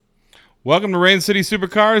Welcome to Rain City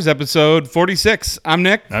Supercars, episode 46. I'm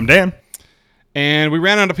Nick. I'm Dan. And we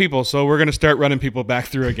ran out of people, so we're going to start running people back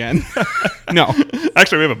through again. No.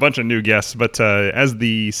 Actually, we have a bunch of new guests, but as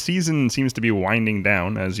the season seems to be winding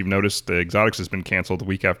down, as you've noticed, the Exotics has been canceled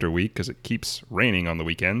week after week because it keeps raining on the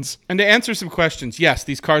weekends. And to answer some questions, yes,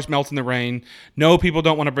 these cars melt in the rain. No, people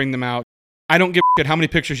don't want to bring them out. I don't give a shit how many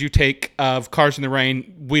pictures you take of cars in the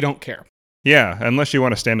rain. We don't care. Yeah, unless you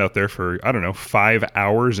want to stand out there for, 5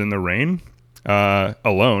 hours in the rain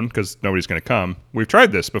alone, because nobody's going to come. We've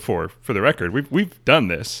tried this before, for the record. We've done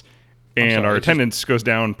this, and our attendance goes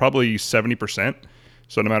down probably 70%.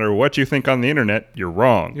 So no matter what you think on the internet, you're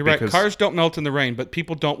wrong. You're right. Cars don't melt in the rain, but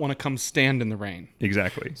people don't want to come stand in the rain.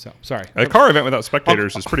 Exactly. So, sorry. A car event without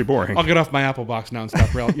spectators is pretty boring. I'll get off my Apple box now and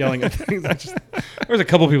stop yelling at things. There's a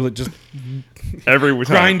couple people that just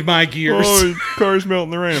grind my gears. Oh, cars melt in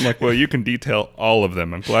the rain. I'm like, well, you can detail all of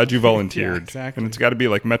them. I'm glad you volunteered. Yeah, exactly. And it's got to be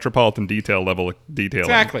like metropolitan detail level detailing.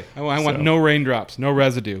 Exactly. I want no raindrops, no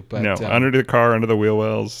residue. But no, under the car, under the wheel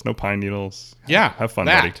wells, no pine needles. Yeah. Have fun,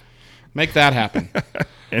 buddy. Make that happen.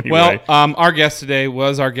 Anyway. Well, our guest today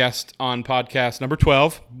was our guest on podcast number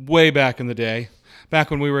 12, way back in the day,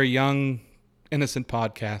 back when we were a young, innocent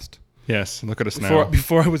podcast. Yes, look at us now.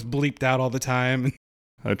 Before I was bleeped out all the time.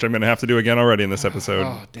 Which I'm going to have to do again already in this episode.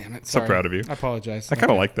 Oh, damn it. Sorry. So proud of you. I apologize. I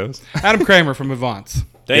kind of like those. Adam Cramer from Avants.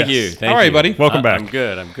 Thank you. How are you, buddy? Welcome back. I'm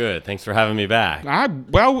good. Thanks for having me back.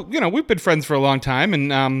 Well, we've been friends for a long time,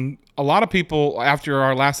 and a lot of people, after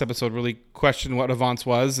our last episode, really questioned what Avants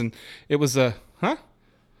was, and it was a, huh?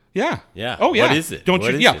 Yeah. Yeah. Oh, yeah. What is it? Don't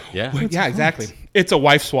what you? is Yeah. It? Yeah. Yeah, exactly. It's a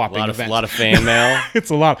wife swapping event. A lot of fan mail. It's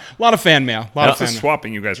a lot of fan mail. That's the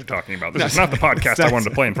swapping you guys are talking about. This is not the podcast I wanted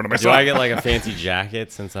to play in front of myself. Do I get like a fancy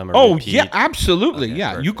jacket since I'm a repeat? Yeah, absolutely. Okay, yeah.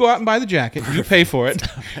 perfect. You go out and buy the jacket. You pay for it.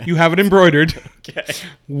 You have it embroidered. Okay.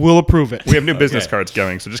 We'll approve it. We have new business cards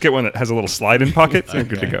going, so just get one that has a little slide-in pocket, and you're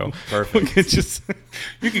good to go. Perfect. It's just,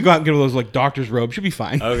 you can go out and get one of those like doctor's robes. You'll be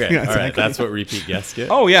fine. Okay. Yeah, All right. That's what repeat guests get?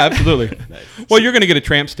 Oh, yeah, absolutely. Nice. Well, you're going to get a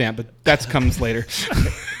tramp stamp, but that comes later.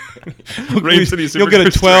 Rain City You'll get a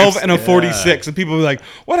Supercars 12 and a Yeah. 46, and people will be like,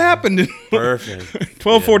 what happened? Perfect.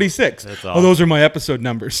 1246. That's Oh, awesome. those are my episode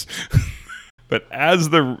numbers. But as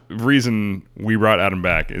the reason we brought Adam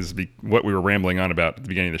back is what we were rambling on about at the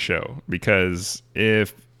beginning of the show. Because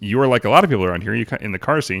if you are like a lot of people around here, in the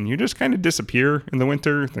car scene, you just kind of disappear in the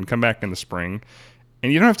winter, then come back in the spring.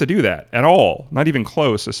 And you don't have to do that at all, not even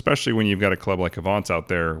close, especially when you've got a club like Avants out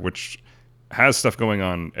there, which has stuff going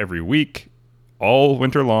on every week, all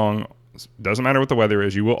winter long. Doesn't matter what the weather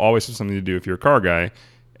is, you will always have something to do if you're a car guy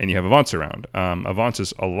and you have Avants around. Avants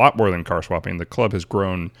is a lot more than car swapping. The club has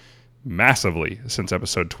grown massively since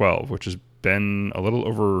episode 12, which has been a little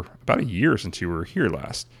over about a year since you were here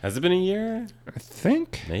last. Has it been a year? I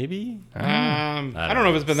think. Maybe? I don't know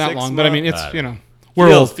if it's been that 6 long, but I mean, months? it's,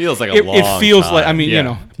 we're old. Feels like a It long feels time. like, I mean,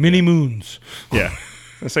 Yeah. many moons. Yeah.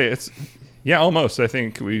 I say it's, almost. I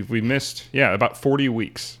think we missed, about 40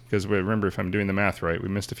 weeks. Because remember, if I'm doing the math right, we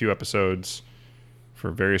missed a few episodes for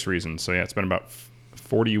various reasons. So, it's been about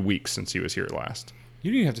 40 weeks since he was here last. You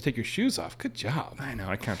didn't even have to take your shoes off. Good job. I know.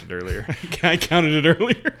 I counted earlier. I counted it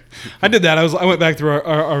earlier. I did that. I went back through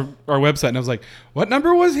our website and I was like, what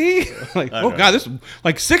number was he? Like, oh, God, this is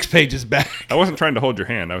like 6 pages back. I wasn't trying to hold your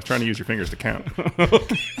hand. I was trying to use your fingers to count.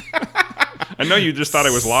 I know you just thought I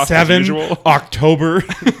was lost 7 as usual. October.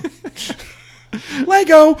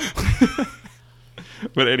 Lego.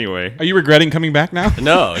 But anyway. Are you regretting coming back now?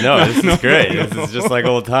 No, this is great. This is just like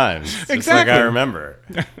old times. It's just like I remember.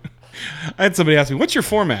 I had somebody ask me, "What's your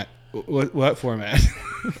format?" What format?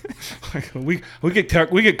 we get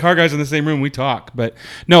car guys in the same room. We talk, but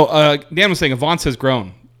no. Dan was saying Avants has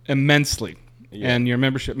grown immensely, and your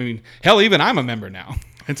membership. I mean, hell, even I'm a member now.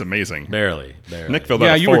 It's amazing. Barely. Nick filled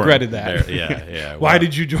out a you form. regretted that. Yeah. Why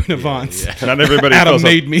did you join Avants? Yeah. Not everybody. Adam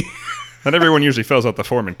made me. Not everyone usually fills out the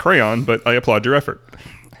form in crayon, but I applaud your effort.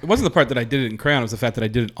 It wasn't the part that I did it in crayon. It was the fact that I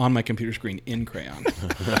did it on my computer screen in crayon. So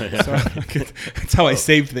that's how I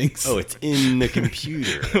saved things. Oh, it's in the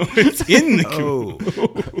computer. It's in the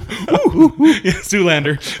computer. Yeah,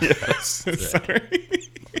 Zoolander. Yes. Sorry.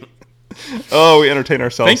 Oh, we entertain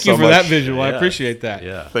ourselves. Thank you so for much. that visual. I Yeah. appreciate that.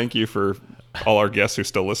 Yeah. Thank you for all our guests who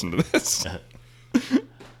still listen to this.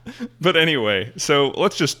 But anyway, so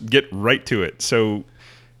let's just get right to it. So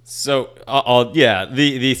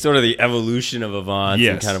the sort of the evolution of Avants and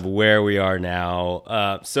Yes. kind of where we are now.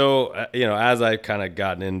 As I've kind of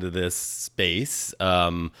gotten into this space,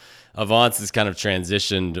 Avants has kind of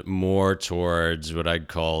transitioned more towards what I'd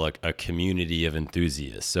call a community of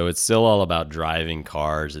enthusiasts. So it's still all about driving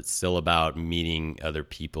cars. It's still about meeting other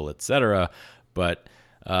people, etc. But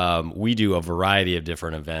We do a variety of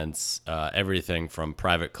different events, everything from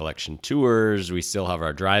private collection tours. We still have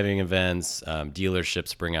our driving events.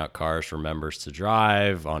 Dealerships bring out cars for members to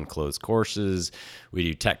drive on closed courses. We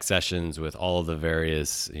do tech sessions with all of the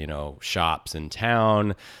various, shops in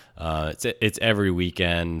town. It's every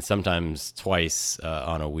weekend, sometimes twice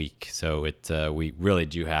on a week. So we really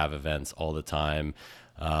do have events all the time.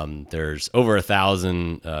 There's over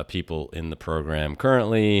 1,000 people in the program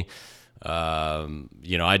currently.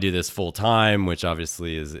 I do this full time, which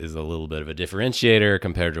obviously is a little bit of a differentiator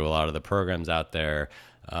compared to a lot of the programs out there.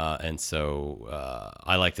 And so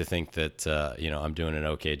I like to think that, I'm doing an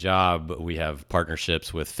okay job. We have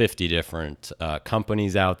partnerships with 50 different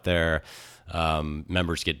companies out there.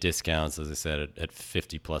 Members get discounts, as I said, at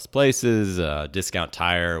 50 plus places. Discount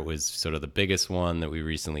Tire was sort of the biggest one that we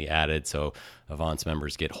recently added. So Avants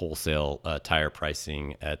members get wholesale tire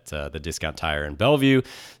pricing at the Discount Tire in Bellevue.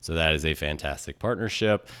 So that is a fantastic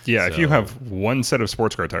partnership. Yeah, if you have one set of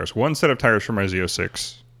sports car tires, one set of tires for my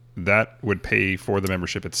Z06, that would pay for the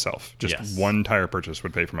membership itself. Just one tire purchase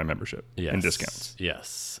would pay for my membership in discounts.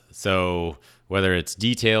 Yes. So whether it's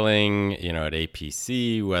detailing, at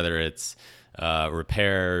APC, whether it's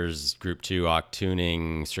repairs, Group 2 OC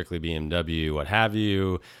tuning, strictly BMW, what have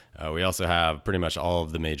you. We also have pretty much all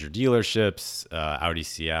of the major dealerships, Audi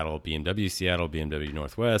Seattle, BMW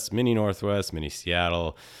Northwest, Mini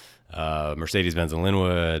Seattle, Mercedes-Benz and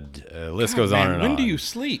Linwood. List goes on and on. When do you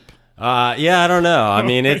sleep? I don't know. I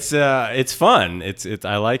mean, it's fun.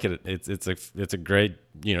 I like it. It's a great,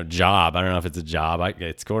 job. I don't know if it's a job.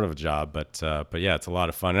 It's sort of a job, but yeah, it's a lot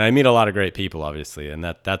of fun. And I meet a lot of great people, obviously. And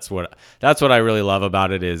that's what I really love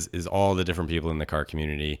about it is all the different people in the car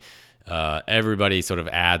community. Everybody sort of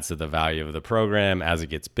adds to the value of the program as it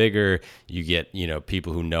gets bigger. You get,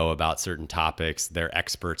 people who know about certain topics. They're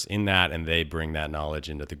experts in that, and they bring that knowledge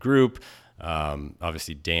into the group.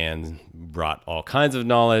 Obviously, Dan brought all kinds of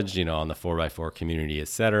knowledge, on the 4x4 community,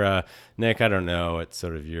 etc. Nick, I don't know. It's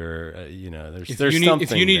sort of your, there's something.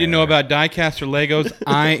 If you need to know about diecast or Legos,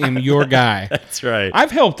 I am your guy. That's right.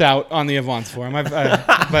 I've helped out on the Avants forum.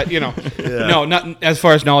 But no, not as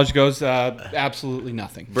far as knowledge goes. Absolutely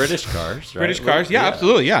nothing. British cars, right? British cars,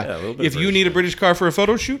 absolutely, yeah. If you need a British British car for a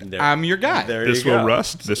photo shoot, I'm your guy. This will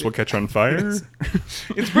rust. This will catch on fire.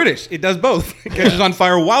 It's British. It does both. It catches on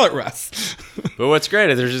fire while it rusts. But what's great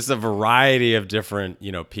is there's just a variety of different,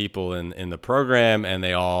 people in the program, and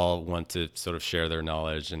they all want to sort of share their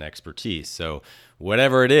knowledge and expertise. So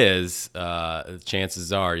whatever it is,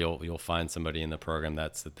 chances are you'll find somebody in the program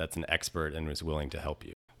that's an expert and is willing to help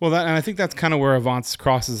you. Well, and I think that's kind of where Avants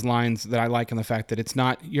crosses lines that I like in the fact that it's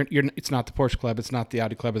not it's not the Porsche Club, it's not the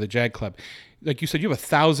Audi Club or the Jag Club. Like you said, you have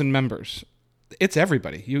 1,000 members. It's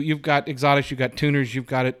everybody. You've got exotics, you've got tuners, you've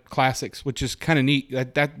got classics, which is kind of neat.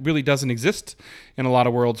 That really doesn't exist in a lot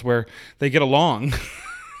of worlds where they get along.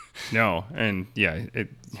 No, and yeah,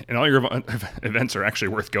 and all your events are actually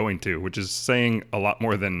worth going to, which is saying a lot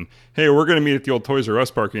more than, hey, we're going to meet at the old Toys R Us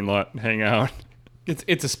parking lot and hang out.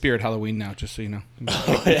 It's a Spirit Halloween now, just so you know.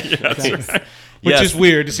 Right. Which is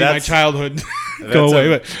weird to see my childhood go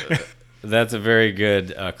away. That's a very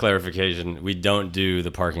good clarification. We don't do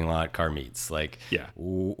the parking lot car meets.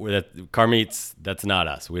 Car meets, that's not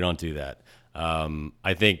us. We don't do that.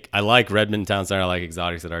 I think I like Redmond Town Center. I like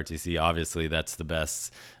Exotics at RTC. Obviously, that's the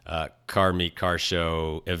best car meet, car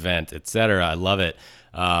show, event, etc. I love it.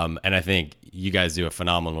 And I think you guys do a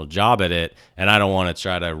phenomenal job at it. And I don't want to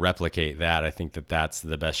try to replicate that. I think that that's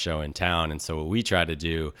the best show in town. And so what we try to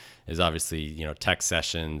do is obviously, tech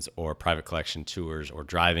sessions or private collection tours or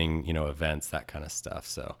driving, events, that kind of stuff.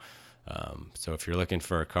 So if you're looking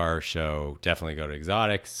for a car show, definitely go to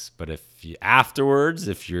Exotics. But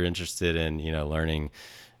if you're interested in, learning,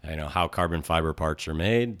 how carbon fiber parts are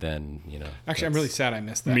made, then, Actually, I'm really sad I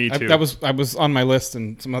missed that. Me too. I was on my list,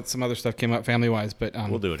 and some other stuff came up family-wise, but...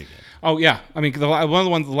 we'll do it again. Oh, yeah. I mean, the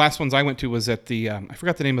last ones I went to was at the... I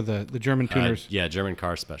forgot the name of the German tuners. German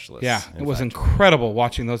car specialists. Yeah, it was incredible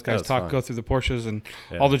watching those guys go through the Porsches and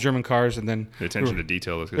all the German cars, and then... The attention to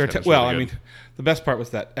detail. The best part was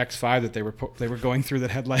that X5 that they were going through that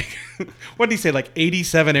had what did he say,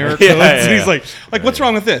 87 error codes? And he's like, what's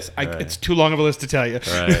wrong with this? It's too long of a list to tell you.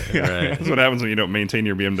 Right. That's what happens when you don't maintain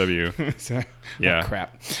your BMW. Oh,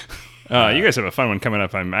 crap. You guys have a fun one coming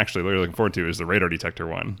up. I'm actually really looking forward to is the radar detector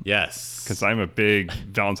one. Yes. Because I'm a big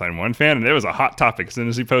Valentine 1 fan, and it was a hot topic. As soon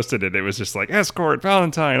as he posted it, it was just like Escort,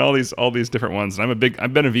 Valentine, all these different ones. And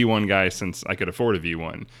I've been a V1 guy since I could afford a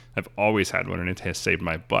V1. I've always had one, and it has saved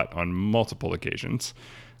my butt on multiple occasions.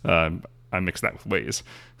 I mix that with Waze.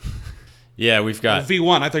 Yeah, we've got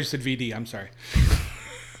V1. I thought you said VD. I'm sorry.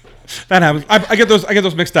 That happens. I get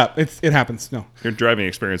those mixed up. It happens. No, Your driving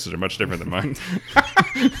experiences are much different than mine.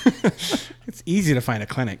 it's easy to find a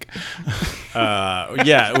clinic.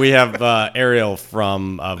 Yeah, we have Ariel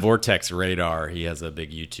from Vortex Radar. He has a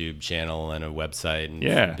big YouTube channel and a website, and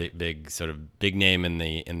big name in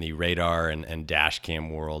the radar and dash cam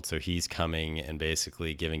world. So he's coming and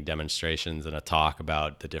basically giving demonstrations and a talk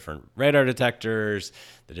about the different radar detectors,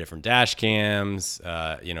 the different dash cams,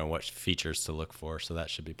 what features to look for. So that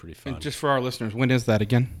should be pretty fun. And just for our listeners, when is that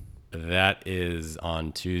again? That is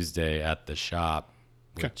on Tuesday at the shop,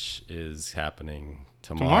 which is happening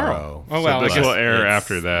tomorrow. Oh, well. This will air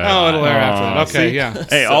after that. Oh, it'll air after that. Okay, See? yeah.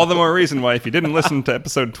 Hey, all the more reason why if you didn't listen to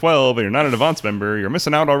episode 12 and you're not an Avants member, you're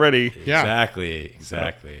missing out already. Yeah.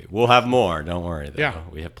 Exactly. We'll have more. Don't worry, though. Yeah.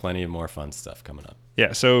 We have plenty of more fun stuff coming up.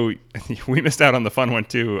 Yeah, so we missed out on the fun one,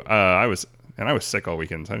 too. I was sick all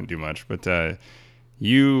weekend, so I didn't do much. But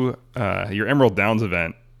your Emerald Downs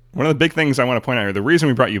event, one of the big things I want to point out here, the reason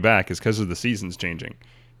we brought you back is because of the seasons changing.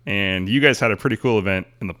 And you guys had a pretty cool event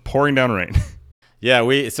in the pouring down rain. Yeah,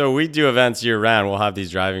 we do events year round. We'll have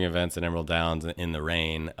these driving events in Emerald Downs in the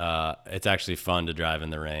rain. It's actually fun to drive in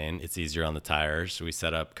the rain. It's easier on the tires. We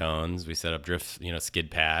set up cones, we set up drift,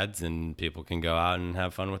 skid pads, and people can go out and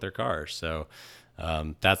have fun with their cars. So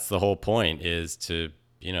that's the whole point, is to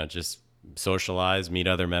just socialize, meet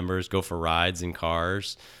other members, go for rides in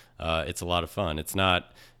cars. It's a lot of fun. It's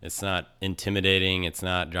not intimidating. It's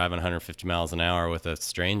not driving 150 miles an hour with a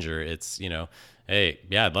stranger. It's, hey,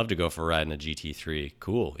 yeah, I'd love to go for a ride in a GT3.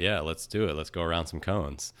 Cool. Yeah, let's do it. Let's go around some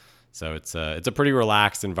cones. So it's a pretty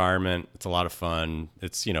relaxed environment. It's a lot of fun.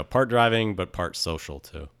 It's, part driving, but part social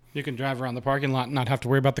too. You can drive around the parking lot and not have to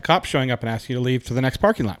worry about the cops showing up and ask you to leave to the next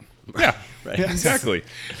parking lot. Yeah, Right. yeah, exactly.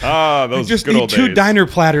 Those Just good need old 2 days. diner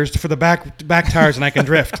platters for the back tires and I can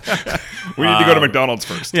drift. We need to go to McDonald's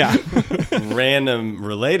first. Yeah. Random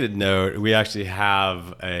related note, we actually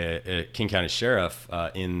have a King County Sheriff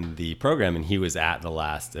in the program, and he was at the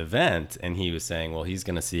last event, and he was saying, well, he's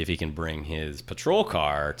going to see if he can bring his patrol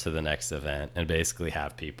car to the next event and basically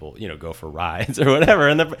have people, go for rides or whatever,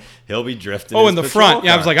 and he'll be drifting. Oh, in the front. Car.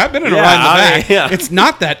 Yeah, I was like, I've been in a ride in the back. Yeah. It's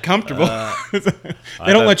not that comfortable.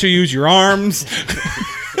 They don't let you use your arms.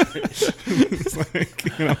 It's like,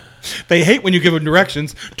 they hate when you give them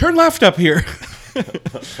directions. Turn left up here.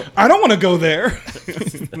 I don't want to go there.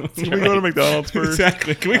 Can we go to McDonald's first?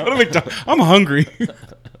 Exactly. Can we go to McDonald's? I'm hungry.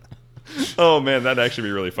 Oh, man, that'd actually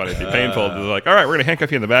be really funny. It'd be painful. They're like, all right, we're going to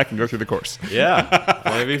handcuff you in the back and go through the course. Yeah,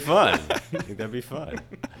 that'd be fun. I think that'd be fun.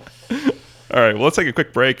 All right, well, let's take a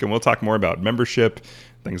quick break, and we'll talk more about membership,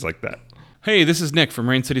 things like that. Hey, this is Nick from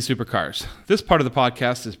Rain City Supercars. This part of the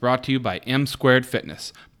podcast is brought to you by M Squared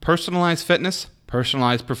Fitness. Personalized fitness,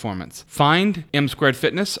 personalized performance. Find M Squared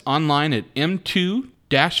Fitness online at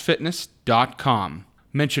m2-fitness.com.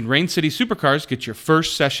 Mention Rain City Supercars, get your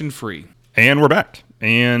first session free. And we're back.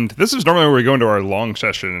 And this is normally where we go into our long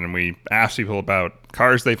session and we ask people about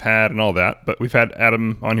cars they've had and all that. But we've had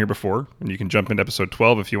Adam on here before, and you can jump into episode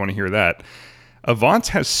 12 if you want to hear that. Avants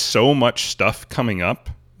has so much stuff coming up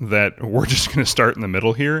that we're just going to start in the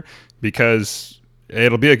middle here, because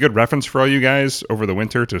it'll be a good reference for all you guys over the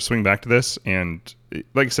winter to swing back to this. And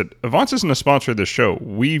like I said, Avants isn't a sponsor of this show.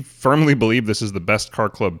 We firmly believe this is the best car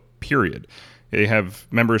club, period. They have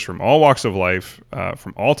members from all walks of life,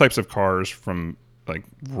 from all types of cars, from like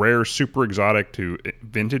rare, super exotic to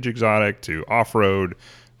vintage exotic to off-road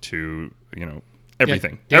to,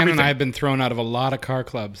 everything. Yeah, Dan everything. and I have been thrown out of a lot of car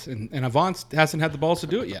clubs, and Avants hasn't had the balls to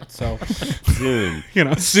do it yet. So Soon.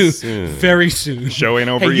 soon, very soon. Show ain't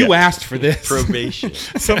over Hey, yet. you asked for this. Probation.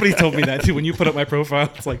 Somebody told me that too. When you put up my profile,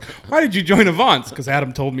 it's like, why did you join Avants? Because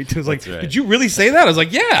Adam told me to. It's like, That's right. did you really say that? I was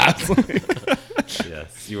like, yeah. It's like,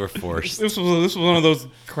 Yes, you were forced. this was one of those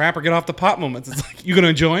crap or get off the pot moments. It's like, you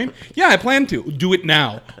gonna join? Yeah, I plan to. Do it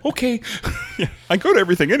now. Okay. I go to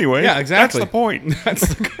everything anyway. Yeah, exactly. That's the point.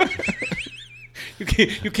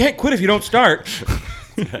 You can't quit if you don't start.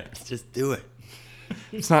 Just do it.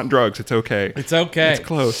 It's not drugs. It's okay. It's okay. It's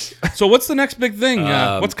close. So what's the next big thing?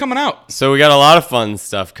 What's coming out? So we got a lot of fun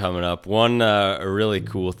stuff coming up. One a really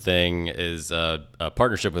cool thing is a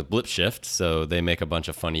partnership with Blipshift. So they make a bunch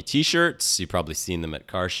of funny T-shirts. You've probably seen them at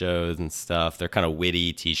car shows and stuff. They're kind of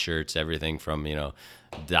witty T-shirts. Everything from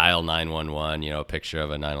dial 911, a picture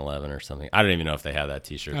of a 911 or something. I don't even know if they have that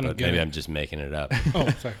T-shirt, I don't but get maybe it. I'm just making it up. Oh,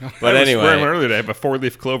 sorry. No. But I was wearing one anyway, earlier today. I have a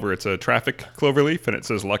 4-leaf clover. It's a traffic clover leaf, and it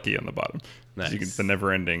says "Lucky" on the bottom. Nice. So you can, the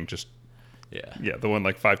never-ending, just yeah. the one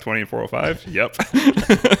like 520 and 405. Yep.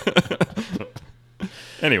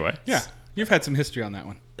 Anyway, Yeah. You've had some history on that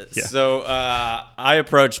one. Yeah. So I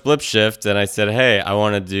approached Blipshift and I said, hey, I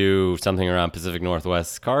want to do something around Pacific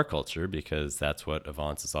Northwest car culture because that's what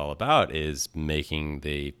Avants is all about, is making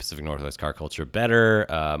the Pacific Northwest car culture better,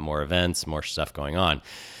 more events, more stuff going on.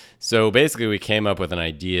 So basically we came up with an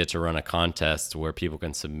idea to run a contest where people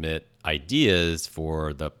can submit ideas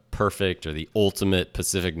for the perfect or the ultimate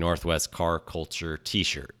Pacific Northwest car culture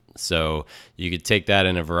t-shirt. So you could take that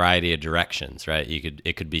in a variety of directions, right?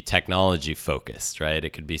 It could be technology focused, right?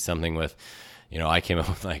 It could be something with, I came up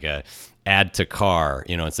with like a add to car,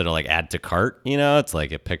 instead of like add to cart, it's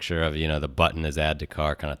like a picture of, the button is add to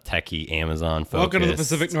car, kind of techie Amazon focused. Welcome to the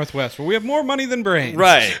Pacific Northwest, where we have more money than brains.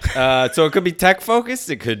 Right. So it could be tech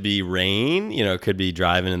focused. It could be rain. It could be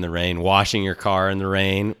driving in the rain, washing your car in the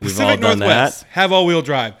rain. We've Pacific all done Northwest, have all-wheel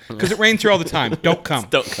drive, because it rains here all the time. Don't come.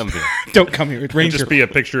 Don't come here. Don't come here. It rains Just here. be a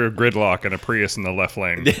picture of gridlock and a Prius in the left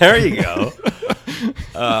lane. There you go.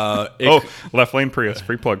 Left lane Prius,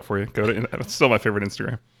 free plug for you. Go to. It's still my favorite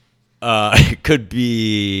Instagram. It could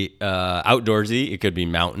be outdoorsy. It could be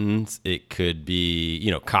mountains. It could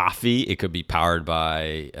be, coffee. It could be powered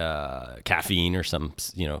by caffeine or some,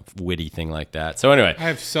 witty thing like that. So anyway, I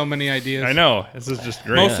have so many ideas. I know. This is just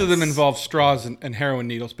great. Most of them involve straws and heroin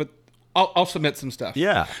needles, but I'll submit some stuff.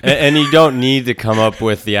 yeah. And you don't need to come up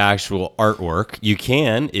with the actual artwork. You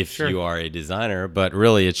can if Sure. you are a designer, but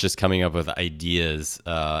really it's just coming up with ideas.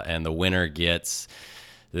 And the winner gets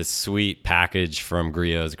this sweet package from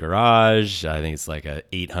Griot's Garage. I think it's like a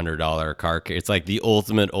 $800 car. It's like the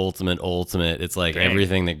ultimate. It's like Dang.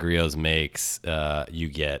 everything that Griot's makes, you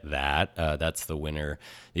get that. That's the winner.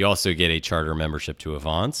 You also get a charter membership to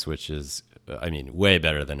Avants, which is, way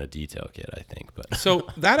better than a detail kit, I think. But So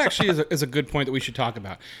that actually is a good point that we should talk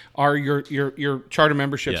about. Are your charter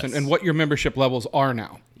memberships Yes. and what your membership levels are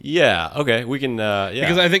now? yeah, okay, we can. Yeah,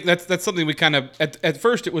 Because I think that's something we kind of at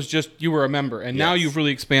first it was just you were a member, and now Yes. you've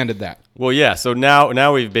really expanded that. Well, yeah. So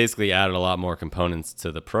now we've basically added a lot more components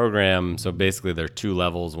to the program. So basically, there are two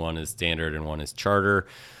levels. One is standard, and one is charter.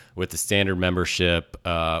 With the standard membership,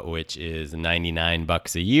 which is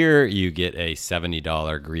 $99 a year, you get a $70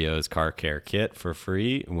 Griot's Car Care kit for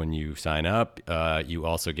free when you sign up. You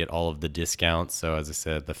also get all of the discounts. So as I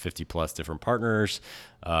said, the 50 plus different partners,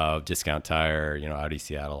 Discount Tire, Audi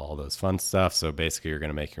Seattle, all those fun stuff. So basically, you're going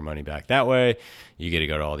to make your money back that way. You get to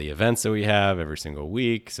go to all the events that we have every single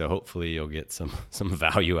week. So hopefully, you'll get some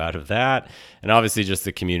value out of that, and obviously, just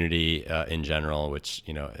the community in general, which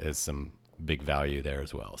is some big value there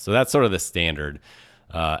as well. So that's sort of the standard.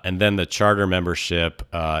 And then the charter membership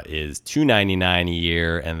is $299 a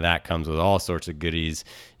year, and that comes with all sorts of goodies,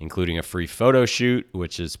 including a free photo shoot,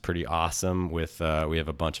 which is pretty awesome. With we have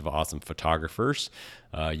a bunch of awesome photographers.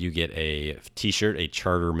 You get a T-shirt, a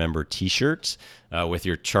charter member T-shirt with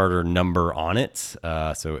your charter number on it,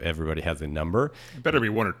 so everybody has a number. It better be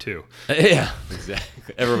one or two. Yeah,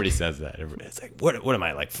 exactly. Everybody says that. Everybody's like, "What am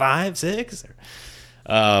I, like 5, 6?"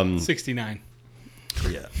 69.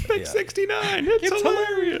 Yeah. Big 69. It's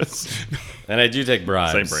hilarious. And I do take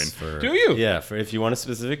bribes. Same brain. For, Do you? Yeah, for if you want a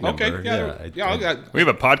specific number. Okay. Yeah. We have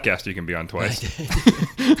a podcast you can be on twice.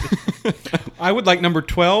 I would like number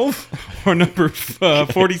 12 or number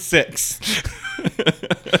 46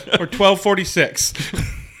 or 1246.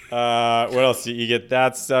 What else? You get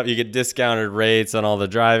that stuff. You get discounted rates on all the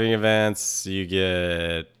driving events. You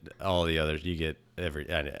get all the others. You get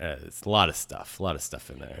it's a lot of stuff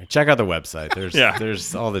in there. Check out the website.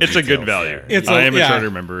 There's all the. It's a good details value. there. I am a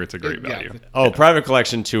charter member. It's a great value. Oh, private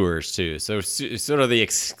collection tours too. So sort of the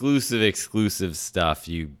exclusive stuff.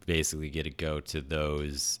 You basically get to go to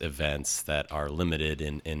those events that are limited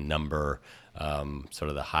in number. Sort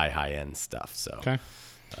of the high end stuff. So. Okay.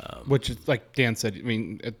 Which is like Dan said. I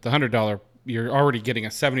mean, at the $100, you're already getting a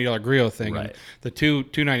 $70 Griot thing. Right. And the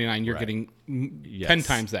 $299, you're getting 10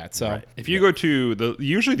 times that. So Right. If you go to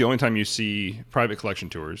usually the only time you see private collection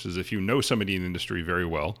tours is if you know somebody in the industry very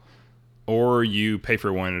well, or you pay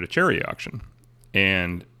for one at a charity auction.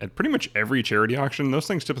 And at pretty much every charity auction, those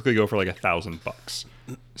things typically go for like $1,000.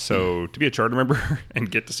 So to be a charter member and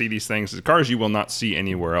get to see these things, the cars you will not see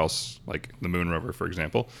anywhere else, like the Moon Rover, for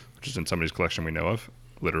example, which is in somebody's collection we know of,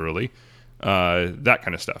 literally, that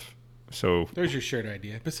kind of stuff. So there's your shirt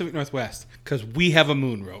idea, Pacific Northwest, because we have a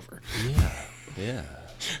Moon Rover. Yeah.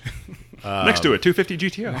 next to it, 250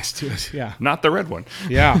 GTO. Next to it, yeah. Not the red one.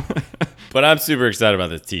 Yeah. But I'm super excited about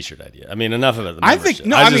the T-shirt idea. I mean, enough about the I membership. think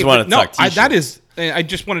no. I I just mean, want to no. talk T-shirts. That is. I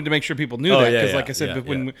just wanted to make sure people knew that because, like I said, but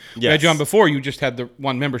when we had you on before, you just had the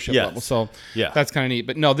one membership Yes. level, so Yeah. that's kind of neat.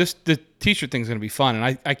 But no, the T-shirt thing is going to be fun,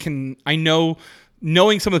 and I know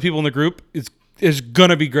knowing some of the people in the group is going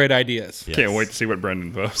to be great ideas. Yes. Can't wait to see what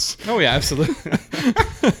Brendan posts. Oh yeah, absolutely.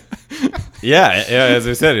 Yeah, as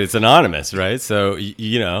I said, it's anonymous, right? So,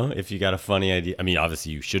 you know, if you got a funny idea, I mean,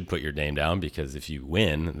 obviously you should put your name down because if you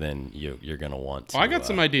win, then you're going to want to. Well, I got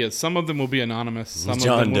some ideas. Some of them will be anonymous. Some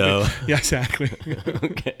John of them will Doe. be, yeah, exactly.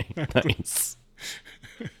 Okay, nice.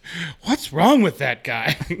 What's wrong with that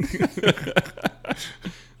guy?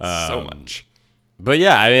 So much. But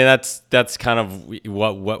yeah, I mean that's kind of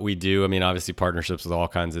what we do. I mean, obviously partnerships with all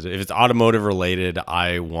kinds of. If it's automotive related,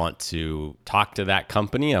 I want to talk to that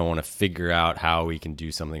company. I want to figure out how we can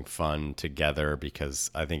do something fun together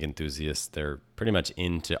because I think enthusiasts, they're pretty much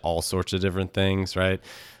into all sorts of different things, right?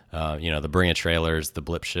 You know, the Bring a Trailers, the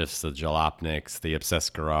Blipshifts, the Jalopniks, the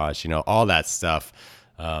Obsessed Garage, you know, all that stuff.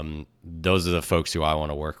 Those are the folks who I want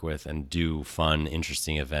to work with and do fun,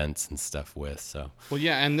 interesting events and stuff with. So, well,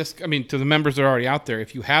 yeah, and this, I mean, to the members that are already out there,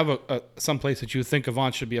 if you have some place that you think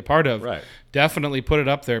Avants should be a part of, right, definitely put it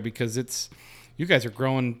up there because you guys are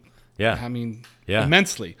growing. Yeah, I mean, yeah,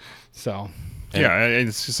 immensely. So, yeah,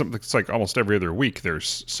 it's just something. It's like almost every other week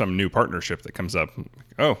there's some new partnership that comes up.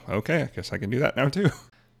 Oh, okay, I guess I can do that now too.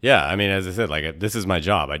 Yeah, I mean, as I said, like this is my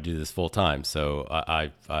job. I do this full time, so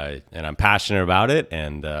I'm passionate about it.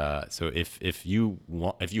 And so if you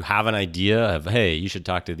have an idea of, hey, you should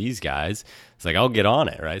talk to these guys, it's like I'll get on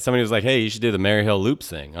it, right? Somebody was like, hey, you should do the Maryhill Loops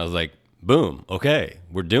thing. I was like, boom, okay,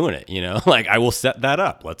 we're doing it. You know, like I will set that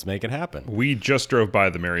up. Let's make it happen. We just drove by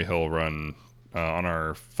the Maryhill run on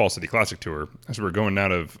our Fall City Classic tour as we were going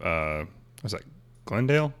out of was that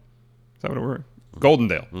Glendale? Is that what it were?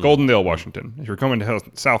 Goldendale, Washington. If you're coming to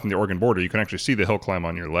south on the Oregon border, you can actually see the hill climb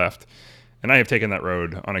on your left. And I have taken that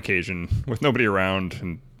road on occasion with nobody around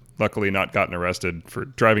and luckily not gotten arrested for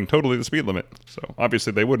driving totally the speed limit. So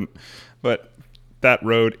obviously they wouldn't. But that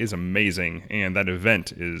road is amazing. And that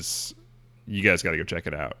event is, you guys got to go check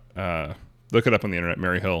it out. Look it up on the internet,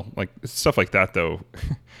 Maryhill. Like stuff like that, though.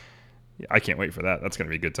 I can't wait for that. That's going to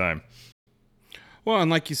be a good time. well,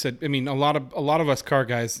 and like you said, I mean, a lot of us car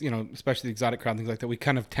guys, you know, especially the exotic crowd, things like that, we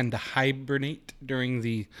kind of tend to hibernate during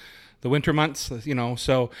the winter months, you know.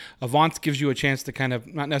 So Avants gives you a chance to kind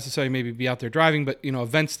of not necessarily maybe be out there driving, but you know,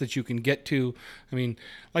 events that you can get to. I mean,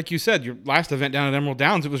 like you said, your last event down at Emerald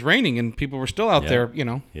Downs, it was raining and people were still out there. You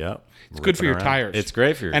know, yeah, it's good for your tires. It's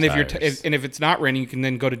great for your tires. And if it's not raining, you can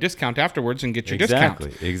then go to discount afterwards and get your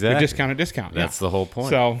Exactly. Your discount. That's the whole point.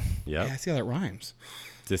 So yeah, see how that rhymes.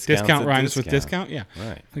 Discount rhymes with discount. Yeah,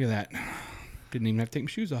 right. Look at that. Didn't even have to take my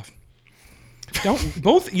shoes off.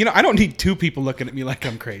 You know, I don't need two people looking at me like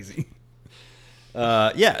I'm crazy.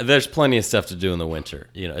 Yeah, there's plenty of stuff to do in the winter.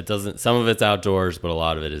 You know, some of it's outdoors, but a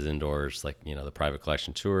lot of it is indoors. Like, you know, the private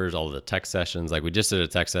collection tours, all of the tech sessions. Like we just did a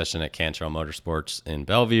tech session at Cantrell Motorsports in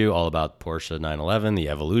Bellevue, all about Porsche 911, the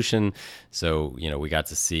evolution. So, you know, we got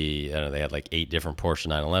to see, they had like 8 different Porsche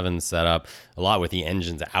 911s set up, a lot with the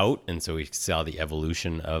engines out. And so we saw the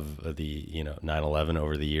evolution of the, 911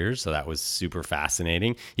 over the years. So that was super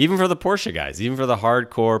fascinating, even for the Porsche guys, even for the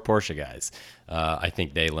hardcore Porsche guys. I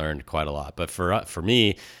think they learned quite a lot. But for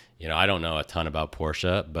me, I don't know a ton about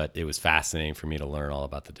Porsche, but it was fascinating for me to learn all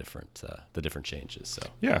about the different changes. So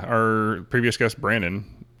yeah, our previous guest Brandon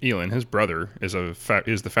Elin, his brother is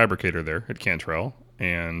the fabricator there at Cantrell,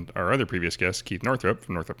 and our other previous guest Keith Northrup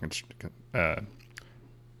from Northrop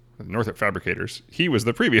Fabricators. He was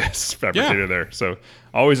the previous fabricator there. So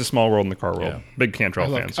always a small world in the car world. Yeah. Big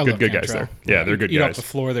Cantrell fans. Good guys there. Yeah, they're good guys. You off the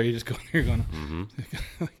floor there. You just go, you're going,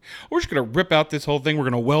 we're just going to rip out this whole thing. We're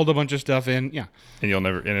going to weld a bunch of stuff in. Yeah. And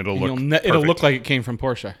it'll look like it came from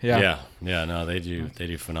Porsche. Yeah. Yeah. No, they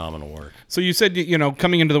do phenomenal work. So you said,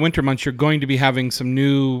 coming into the winter months, you're going to be having some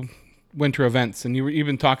new winter events, and you were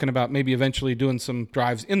even talking about maybe eventually doing some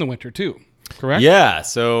drives in the winter too. Correct? Yeah.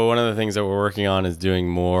 So one of the things that we're working on is doing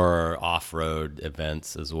more off-road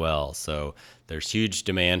events as well. So there's huge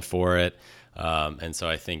demand for it. And so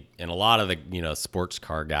I think, and a lot of the, sports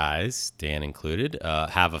car guys, Dan included,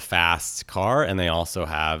 have a fast car, and they also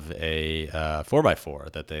have a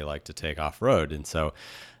 4x4 that they like to take off-road. And so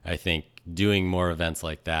I think doing more events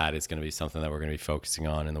like that is going to be something that we're going to be focusing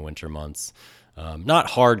on in the winter months. Not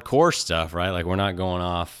hardcore stuff, right? Like we're not going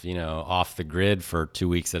off, off the grid for 2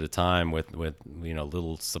 weeks at a time with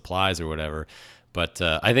little supplies or whatever. But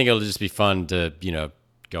I think it'll just be fun to,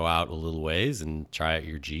 go out a little ways and try out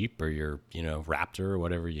your Jeep or your, Raptor or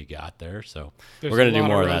whatever you got there. So we're going to do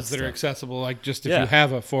more of that that are accessible, like just if you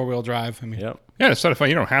have a 4-wheel drive. I mean, yeah, it's sort of fun.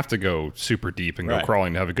 You don't have to go super deep and go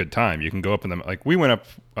crawling to have a good time. You can go up in them. Like we went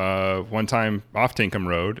up one time off Tinkham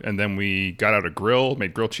Road, and then we got out a grill,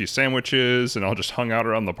 made grilled cheese sandwiches, and all just hung out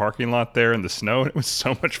around the parking lot there in the snow. It was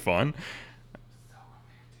so much fun.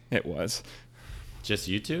 It was. Just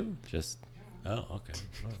you two? Oh, okay.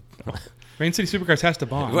 Rain City Supercars has to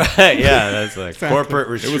bond. Yeah, that's like corporate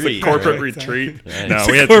retreat. It was a corporate right? retreat. Right. No,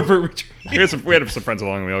 we had some friends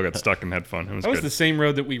along. We all got stuck and had fun. It was That was good. the same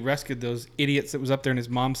road that we rescued those idiots that was up there in his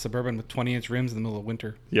mom's Suburban with 20-inch rims in the middle of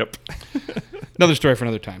winter. Yep. Another story for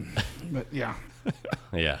another time. But yeah.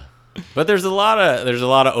 Yeah. But there's a lot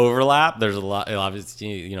of overlap. There's a lot,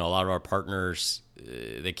 obviously, a lot of our partners,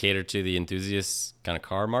 they cater to the enthusiast kind of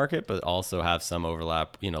car market, but also have some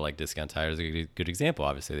overlap, like Discount Tires is a good example.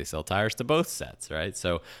 Obviously, they sell tires to both sets, right?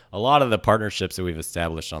 So a lot of the partnerships that we've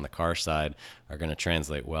established on the car side are going to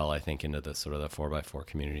translate well, I think, into the sort of the 4x4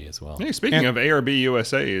 community as well. Hey, speaking of ARB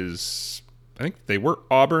USA I think they were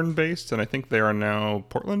Auburn based, and I think they are now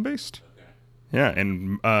Portland based. Okay. Yeah,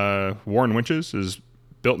 and Warren Winches is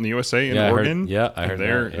built in the USA in Oregon. I heard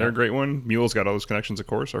they're that. Yeah. They're a great one. Mule's got all those connections, of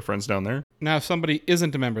course. Our friends down there. Now, if somebody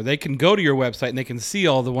isn't a member, they can go to your website and they can see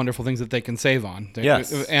all the wonderful things that they can save on.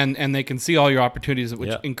 Yes. And they can see all your opportunities,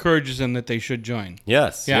 which encourages them that they should join.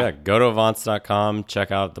 Yes. Yeah. Yeah. Go to Avants.com.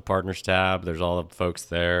 Check out the partners tab. There's all the folks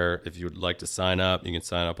there. If you would like to sign up, you can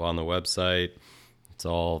sign up on the website. It's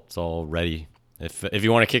all ready. If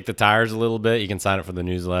you want to kick the tires a little bit, you can sign up for the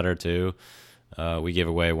newsletter too. We give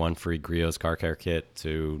away one free Griot's car care kit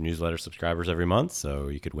to newsletter subscribers every month, so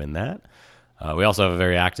you could win that. We also have a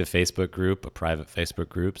very active Facebook group, a private Facebook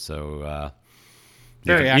group, so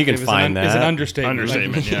you can find that. It's an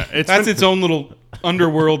understatement. Yeah. That's its own little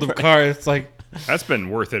underworld of cars. It's like... That's been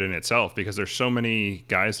worth it in itself because there's so many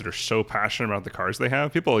guys that are so passionate about the cars they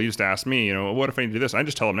have. People used to ask me, what if I need to do this? I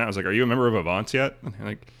just tell them now. I was like, are you a member of Avants yet? And they're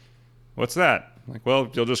like, what's that? I'm like, well,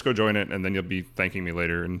 you'll just go join it and then you'll be thanking me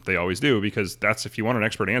later. And they always do because that's if you want an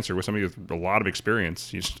expert answer with somebody with a lot of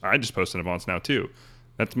experience. I just post in Avants now too.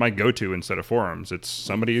 That's my go-to instead of forums. It's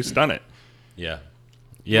somebody who's done it. Yeah.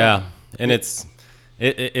 Yeah. And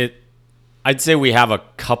I'd say we have a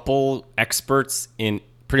couple experts in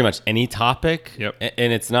pretty much any topic. Yep.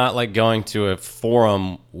 And it's not like going to a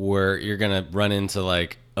forum where you're going to run into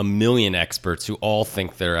like a million experts who all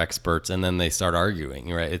think they're experts and then they start arguing,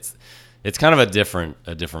 right? It's kind of a different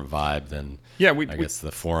vibe than I guess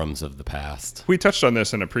the forums of the past. We touched on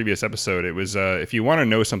this in a previous episode. It was if you want to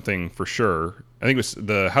know something for sure, I think it was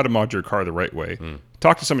the how to mod your car the right way.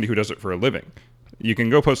 Talk to somebody who does it for a living. You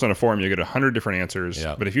can go post on a forum, you get 100 different answers.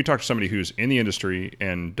 Yeah. But if you talk to somebody who's in the industry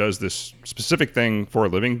and does this specific thing for a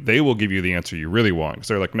living, they will give you the answer you really want. Because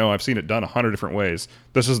they're like, no, I've seen it done 100 different ways.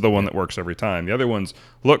 This is the one that works every time. The other ones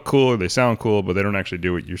look cool or they sound cool, but they don't actually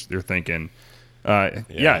do what you're thinking. And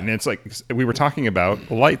it's like we were talking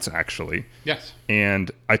about lights, actually. Yes.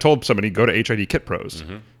 And I told somebody, go to HID Kit Pros.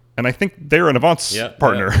 Mm-hmm. And I think they're an Avants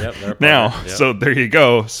partner now. Yep. So there you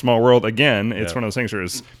go. Small world again. It's one of those things where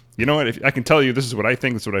it's, you know what, if I can tell you this is what I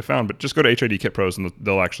think, this is what I found, but just go to HID Kit Pros and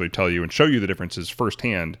they'll actually tell you and show you the differences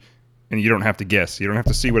firsthand. And you don't have to guess. You don't have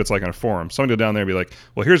to see what it's like on a forum. Somebody will down there be like,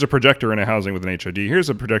 well, here's a projector in a housing with an HID. Here's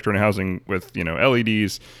a projector in a housing with,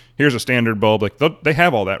 LEDs. Here's a standard bulb. Like they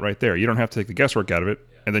have all that right there. You don't have to take the guesswork out of it.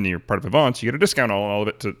 And then you're part of Avants. You get a discount on all of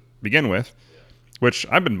it to begin with, which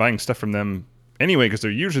I've been buying stuff from them anyway because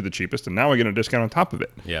they're usually the cheapest. And now I get a discount on top of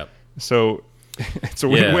it. Yeah. So it's a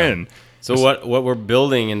win-win. So what we're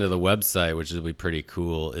building into the website, which will be pretty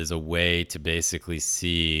cool, is a way to basically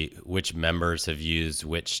see which members have used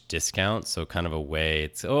which discounts. So kind of a way,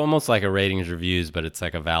 it's almost like a ratings reviews, but it's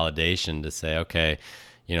like a validation to say, okay,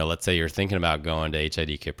 let's say you're thinking about going to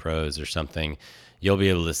HID Kit Pros or something, you'll be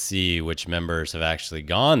able to see which members have actually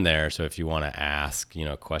gone there. So if you want to ask,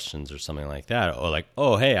 questions or something like that, or like,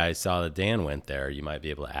 oh, hey, I saw that Dan went there, you might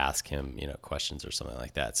be able to ask him, questions or something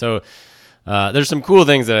like that. So there's some cool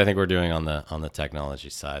things that I think we're doing on the technology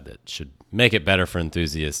side that should make it better for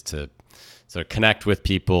enthusiasts to sort of connect with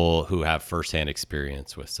people who have firsthand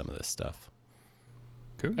experience with some of this stuff.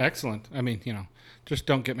 Cool. Excellent. I mean, just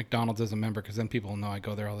don't get McDonald's as a member because then people will know I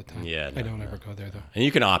go there all the time. Yeah, I don't ever go there though. And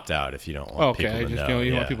you can opt out if you don't want people to know.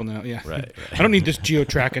 You want people to know. Yeah. Right. I don't need this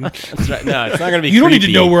geo-tracking. That's right. No, it's not going to be You don't creepy.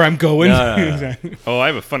 need to know where I'm going. No. Oh, I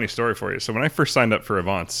have a funny story for you. So when I first signed up for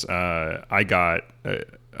Avants, I got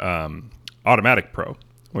Automatic Pro,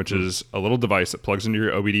 which is a little device that plugs into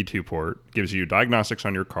your OBD2 port, gives you diagnostics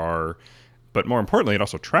on your car, but more importantly, it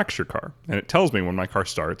also tracks your car. And it tells me when my car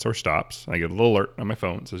starts or stops. I get a little alert on my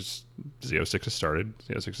phone. It says Z06 has started,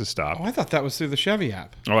 Z06 has stopped. Oh, I thought that was through the Chevy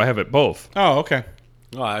app. Oh, I have it both. Oh, okay.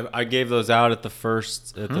 Oh, I gave those out at the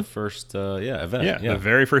first event. Yeah, Yeah, the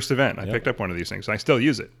very first event. I picked up one of these things. I still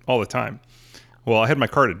use it all the time. Well, I had my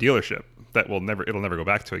car at a dealership that it'll never go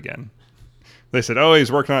back to again. They said, oh,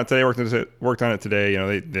 he's working on it today, worked on it today.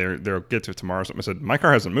 They'll get to it tomorrow. Something. I said, my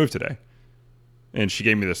car hasn't moved today. And she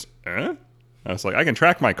gave me this, I was like, I can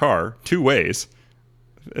track my car two ways.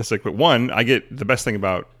 It's like, but one, I get the best thing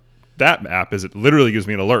about that app is it literally gives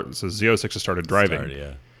me an alert that says Z06 has started driving.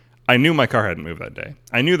 Yeah. I knew my car hadn't moved that day.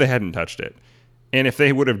 I knew they hadn't touched it. And if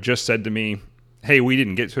they would have just said to me, hey, we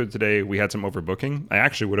didn't get to it today, we had some overbooking, I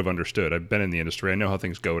actually would have understood. I've been in the industry. I know how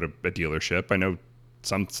things go at a dealership. I know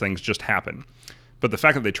some things just happen. But the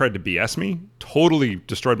fact that they tried to BS me totally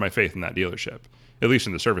destroyed my faith in that dealership, at least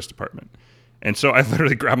in the service department. And so I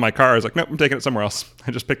literally grabbed my car. I was like, nope, I'm taking it somewhere else.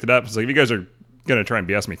 I just picked it up. It's like, if you guys are going to try and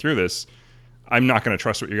BS me through this, I'm not going to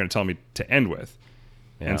trust what you're going to tell me to end with.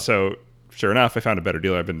 Yeah. And so, sure enough, I found a better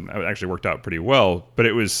dealer. It actually worked out pretty well. But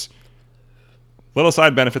it was little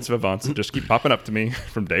side benefits of Avants that just keep popping up to me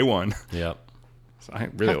from day one. Yep. So I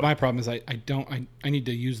really my problem is I need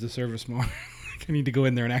to use the service more. I need to go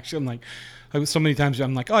in there and actually, I'm like, so many times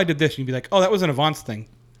I'm like, oh, I did this. And you'd be like, oh, that was an Avants thing.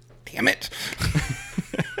 Damn it.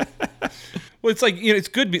 Well, it's like, it's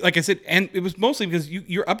good. Like I said, and it was mostly because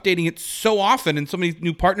you're updating it so often and so many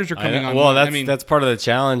new partners are coming on. Well, that's part of the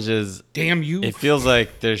challenge is, damn you. It feels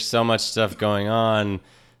like there's so much stuff going on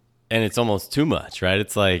and it's almost too much, right?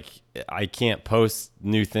 It's like, I can't post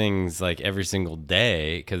new things like every single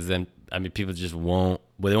day because then, people just won't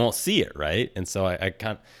see it, right? And so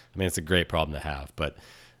it's a great problem to have, but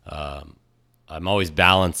I'm always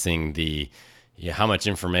balancing how much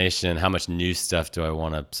information, how much new stuff do I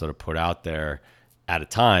want to sort of put out there at a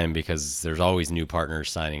time, because there's always new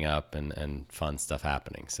partners signing up and fun stuff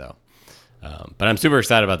happening. So, but I'm super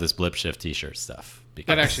excited about this Blipshift t-shirt stuff.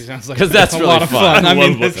 That actually sounds like that's a really lot of fun.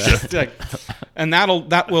 it's just like, and that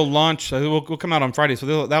will launch. Will come out on Friday,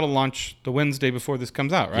 so that'll launch the Wednesday before this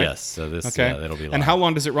comes out, right? Yes. So this it'll be live. And how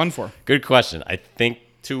long does it run for? Good question. I think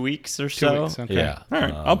 2 weeks or so. 2 weeks. Okay. Yeah. All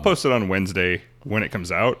right. I'll post it on Wednesday when it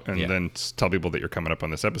comes out, and then tell people that you're coming up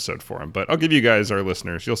on this episode for them. But I'll give you guys, our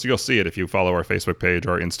listeners, you'll see it if you follow our Facebook page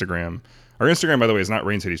or our Instagram. Our Instagram, by the way, is not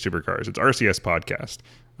Rain City Supercars. It's RCS Podcast.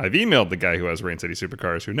 I've emailed the guy who has Rain City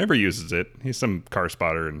Supercars, who never uses it. He's some car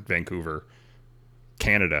spotter in Vancouver,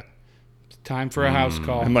 Canada. It's time for a house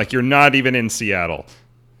call. I'm like, you're not even in Seattle.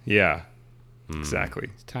 Yeah, exactly.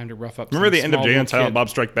 It's time to rough up. Remember the end of Jay and Silent Bob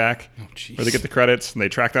Strike Back? Oh, jeez. Where they get the credits and they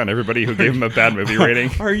track down everybody who gave him a bad movie rating?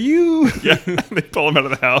 Are you? Yeah, they pull him out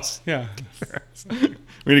of the house. Yeah. We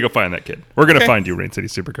need to go find that kid. We're going to find you, Rain City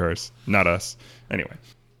Supercars, not us. Anyway.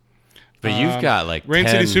 But you've got like Rain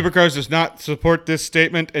City Supercars does not support this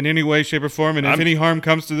statement in any way, shape, or form. And if any harm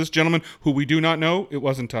comes to this gentleman, who we do not know, it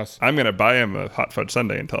wasn't us. I'm going to buy him a hot fudge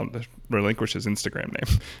sundae and tell him to relinquish his Instagram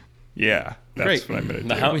name. Yeah, that's what I'm going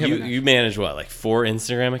to do. You manage what, like 4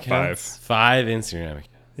 Instagram accounts? 5 Instagram accounts.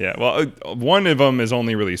 Yeah, well, one of them is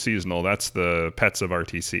only really seasonal. That's the pets of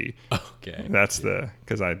RTC. Okay. That's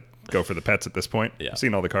because I go for the pets at this point. Yeah. I've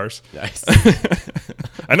seen all the cars. Nice.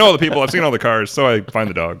 I know all the people. I've seen all the cars, so I find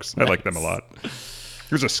the dogs. I like them a lot.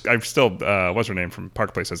 I've still, what's her name from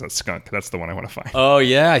Park Place has that skunk. That's the one I want to find. Oh,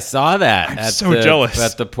 yeah, I saw that. I'm so jealous.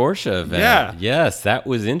 At the Porsche event. Yeah. Yes, that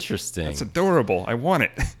was interesting. That's adorable. I want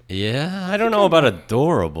it. Yeah, I don't know about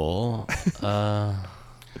adorable. Yeah.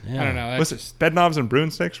 I don't know. Was it Bed Knobs and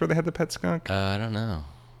Broomsticks where they had the pet skunk? I don't know.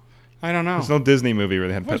 There's no Disney movie where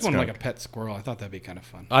they had pet skunk. One like a pet squirrel. I thought that'd be kind of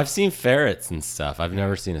fun. I've seen ferrets and stuff. I've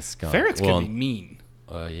never seen a skunk. Ferrets can be mean.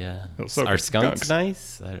 Yeah. So are skunks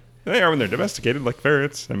nice? They are when they're domesticated, like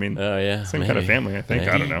ferrets. I mean, same kind of family, I think.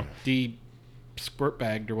 I don't know. Squirt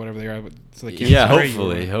bagged or whatever they are, so they can't. Yeah,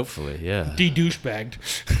 hopefully, yeah. Douchebagged.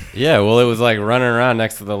 Yeah, well, it was like running around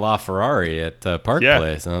next to the LaFerrari at Park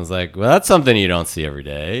Place, and I was like, well, that's something you don't see every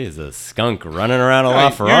day, is a skunk running around a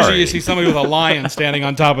LaFerrari. Usually you see somebody with a lion standing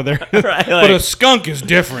on top of their... Right, but a skunk is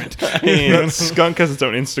different. That skunk has its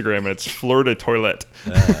own Instagram, and it's Florida Toilet.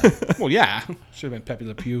 Well, yeah. Should have been Pepe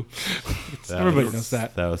Le Pew. Everybody knows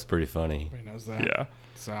that. That was pretty funny. Everybody knows that. Yeah.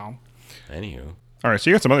 So... Anywho. All right,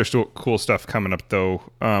 so you got some other cool stuff coming up, though.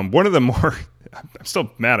 One of the more... I'm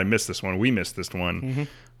still mad I missed this one. We missed this one. Mm-hmm.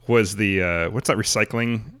 Was the... what's that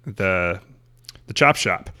recycling? The chop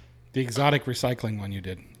shop. The exotic recycling one you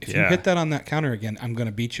did. If you hit that on that counter again, I'm going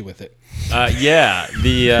to beat you with it. Yeah.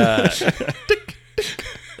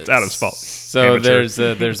 It's Adam's fault. So there's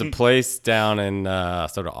a place down in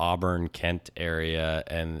sort of Auburn, Kent area,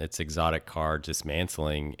 and it's exotic car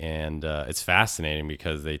dismantling, and it's fascinating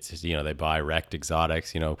because they buy wrecked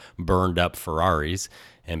exotics, burned up Ferraris,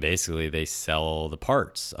 and basically they sell the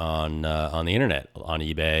parts on the internet, on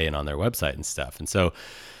eBay, and on their website and stuff. And so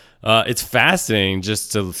It's fascinating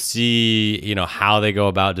just to see, how they go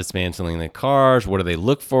about dismantling the cars. What do they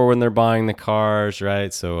look for when they're buying the cars,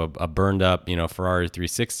 right? So a burned up, Ferrari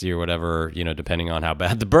 360 or whatever, depending on how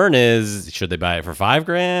bad the burn is, should they buy it for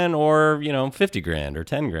 $5,000 or, 50 grand or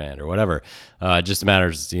 10 grand or whatever? It just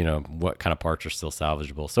matters, what kind of parts are still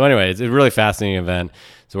salvageable. So anyway, it's a really fascinating event.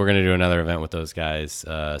 So we're going to do another event with those guys.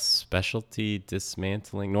 Specialty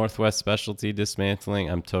Dismantling, Northwest Specialty Dismantling.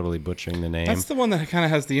 I'm totally butchering the name. That's the one that kind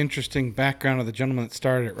of has the interesting background of the gentleman that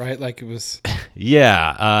started it, right? Like it was...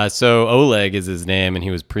 Yeah. So Oleg is his name, and he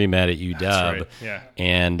was pre-med at UW. That's right. Yeah.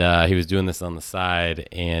 And he was doing this on the side,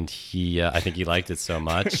 and I think he liked it so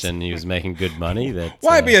much, and he was making good money that...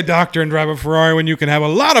 Why be a doctor and drive a Ferrari when you can have a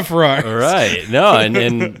lot of Ferraris? Right. No,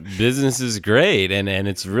 and business is great, and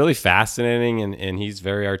it's really fascinating, and he's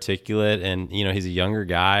very articulate, and he's a younger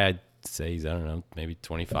guy. I'd say he's, I don't know, maybe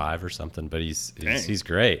 25 or something, but he's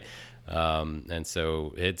great. And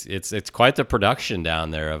so it's quite the production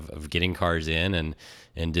down there of getting cars in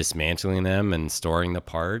and dismantling them and storing the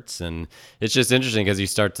parts. And it's just interesting because you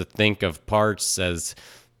start to think of parts as,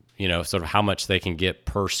 sort of how much they can get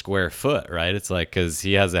per square foot, right? It's like, because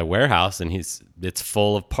he has that warehouse and it's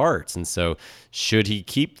full of parts. And so should he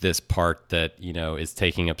keep this part that, is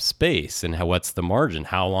taking up space, and what's the margin?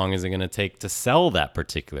 How long is it going to take to sell that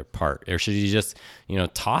particular part? Or should he just,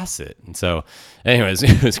 toss it? And so anyways,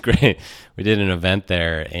 it was great. We did an event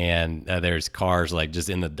there, and there's cars like just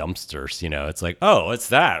in the dumpsters, it's like, oh, what's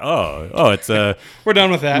that? Oh, it's a we're done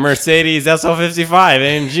with that. Mercedes SL55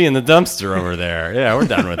 AMG in the dumpster over there. Yeah, we're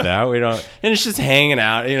done with that. We don't, and it's just hanging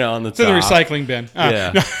out, on the it's top. in the recycling bin.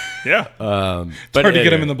 Yeah. Yeah. It's hard to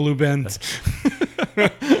get them in the blue bins.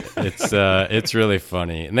 It's really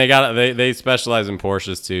funny, and they specialize in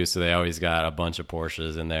Porsches too, so they always got a bunch of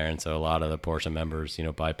Porsches in there, and so a lot of the Porsche members,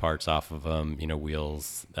 buy parts off of them,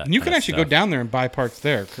 wheels. And you can actually go down there and buy parts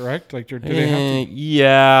there, correct? Like, do they have to?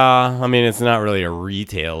 Yeah, I mean, it's not really a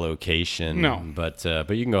retail location, no, but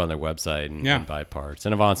you can go on their website and buy parts.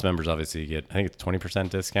 And Avants members obviously get, I think it's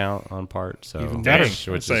 20% discount on parts, so even better,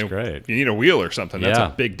 which is great. If you need a wheel or something, that's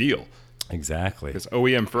a big deal. Exactly. Because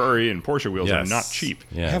OEM Ferrari and Porsche wheels are not cheap.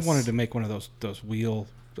 Yes. I have wanted to make one of those wheel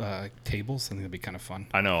tables. I think that'd be kind of fun.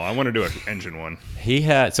 I know. I want to do an engine one. We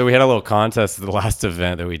had a little contest at the last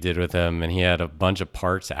event that we did with him, and he had a bunch of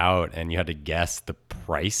parts out, and you had to guess the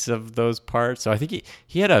price of those parts. So I think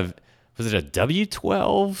he had was it a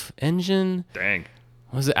W12 engine? Dang.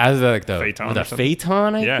 Was it as like the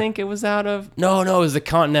Phaeton? I think it was out of. No, it was the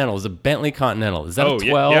Continental. It was a Bentley Continental. Is that a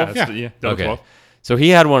 12? Yeah. Okay. 12. So he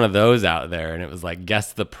had one of those out there, and it was like,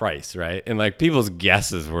 guess the price, right? And like people's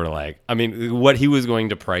guesses were like, I mean, what he was going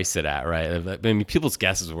to price it at, right? I mean, people's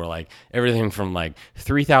guesses were like everything from like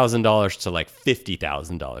 $3,000 to like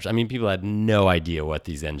 $50,000. I mean, people had no idea what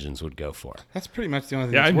these engines would go for. That's pretty much the only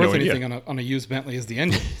thing that's worth anything on a used Bentley is the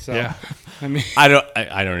engine. So, I mean, I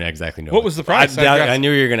don't exactly know. What was the price? I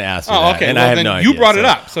knew you were going to ask me that, okay. And well, I have no idea. You brought it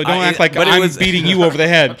up, so don't act like I'm beating you over the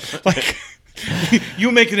head. Like.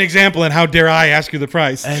 You make an example, and how dare I ask you the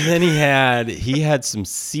price? And then he had some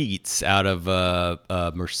seats out of a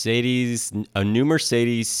new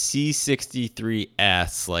Mercedes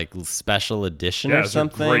C63S, like special edition or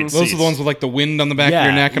something. Those are the ones with like the wind on the back of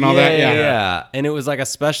your neck and all that. Yeah. And it was like a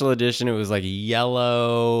special edition. It was like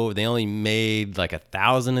yellow. They only made like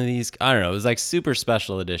 1,000 of these. I don't know. It was like super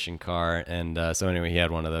special edition car. And so anyway, he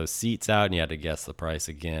had one of those seats out, and you had to guess the price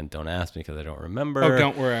again. Don't ask me because I don't remember. Oh,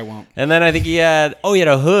 don't worry, I won't. And then I think he had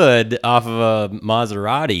a hood off of a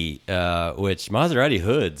Maserati, which Maserati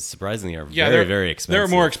hoods surprisingly are very, very expensive. They're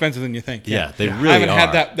more expensive than you think. Yeah, they really are. I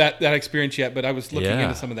haven't had that experience yet, but I was looking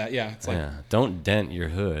into some of that. Yeah, it's like don't dent your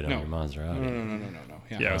hood on your Maserati.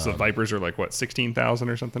 No. Yeah, so the Vipers are like what, 16,000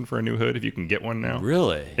 or something for a new hood if you can get one now.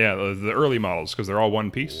 Really? Yeah, the early models because they're all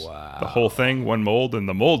one piece. Wow. The whole thing, one mold, and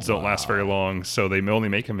the molds don't last very long, so they only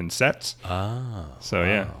make them in sets. Oh. So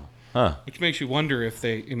yeah. Huh. Which makes you wonder if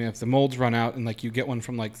if the molds run out and like you get one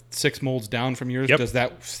from like 6 molds down from yours, does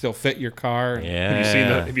that still fit your car?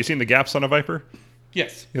 Yeah. Have you seen the gaps on a Viper?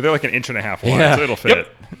 Yes. Yeah, they're like 1.5 inches wide, so it'll fit.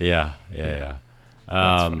 Yeah.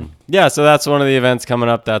 So that's one of the events coming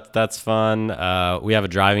up. That's fun. We have a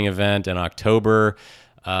driving event in October.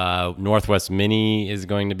 Northwest Mini is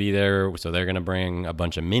going to be there, so they're going to bring a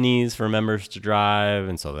bunch of minis for members to drive,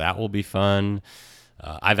 and so that will be fun.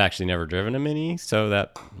 I've actually never driven a Mini, so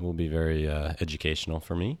that will be very educational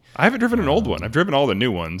for me. I haven't driven an old one. I've driven all the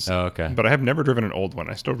new ones. Oh, okay. But I have never driven an old one.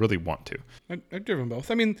 I still really want to. I've driven both.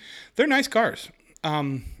 I mean, they're nice cars.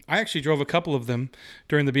 I actually drove a couple of them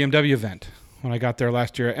during the BMW event, when I got there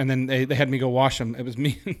last year, and then they had me go wash them. It was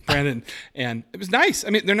me and Brandon, and it was nice. I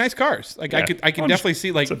mean, they're nice cars. Like I can definitely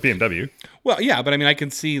see like it's a BMW. Well, yeah, but I mean, I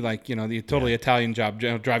can see like the totally Italian job,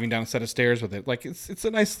 driving down a set of stairs with it. Like it's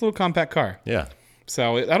a nice little compact car. Yeah.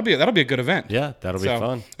 So that'll be a good event. Yeah, that'll be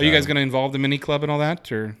fun. Are you guys going to involve the mini club and all that,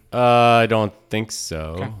 or? I don't think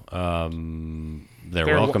so. Okay. They're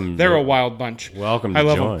welcome. They're a wild bunch. Welcome to I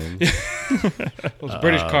love join. Those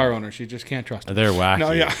British car owners, you just can't trust them. They're wacky.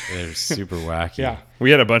 No, yeah. They're super wacky. Yeah. We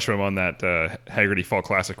had a bunch of them on that Haggerty Fall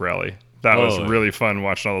Classic rally. That was really fun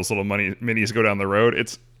watching all those little minis go down the road.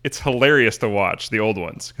 It's hilarious to watch the old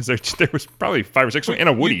ones because there was probably 5 or 6 and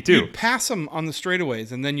a Woody too. You'd pass them on the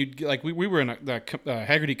straightaways, and then you'd like we were in the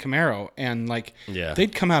Haggerty Camaro, and like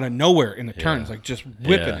they'd come out of nowhere in the turns, like just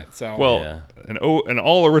whipping it. So an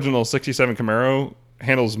all original '67 Camaro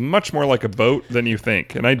handles much more like a boat than you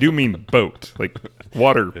think, and I do mean boat, like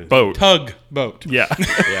water boat, tug boat. Yeah,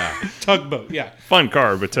 Tugboat. Yeah, fun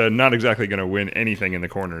car, but not exactly going to win anything in the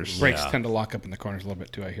corners. Brakes tend to lock up in the corners a little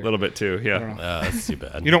bit too. I hear a little bit too. Yeah, that's too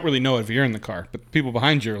bad. You don't really know it if you're in the car, but people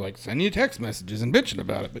behind you are like sending you text messages and bitching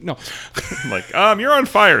about it. But no, like you're on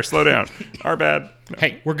fire. Slow down. Our bad. No.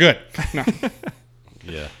 Hey, we're good. No.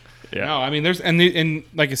 Yeah. Yeah. No, I mean there's and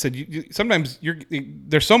like I said, sometimes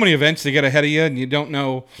there's so many events to get ahead of you, and you don't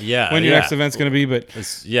know when your next event's going to be. But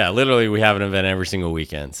literally we have an event every single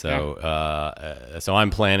weekend. So so I'm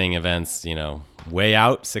planning events, way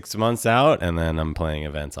out 6 months out, and then I'm planning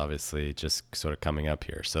events obviously just sort of coming up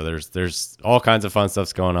here. So there's all kinds of fun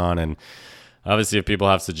stuffs going on, and obviously if people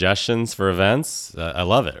have suggestions for events, I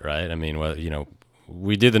love it. Right? I mean,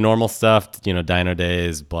 we do the normal stuff, dyno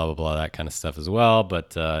days, blah, blah, blah, that kind of stuff as well.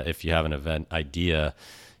 But if you have an event idea,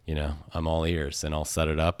 I'm all ears, and I'll set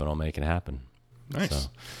it up and I'll make it happen. Nice.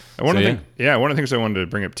 One of the things I wanted to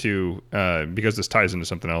bring up too, because this ties into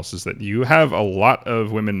something else, is that you have a lot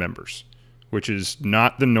of women members, which is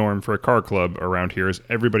not the norm for a car club around here, as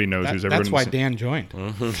everybody knows who's ever. That's why Dan joined.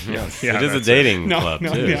 Mm-hmm. It is a dating club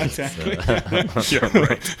too. Yeah, exactly. Yeah,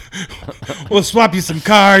 right. We'll swap you some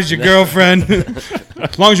cars, your girlfriend,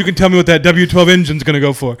 as long as you can tell me what that W12 engine's going to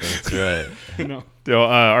go for. That's right. So,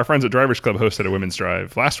 our friends at Drivers Club hosted a women's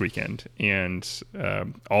drive last weekend, and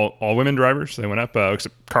all women drivers. They went up,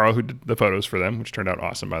 except Carl, who did the photos for them, which turned out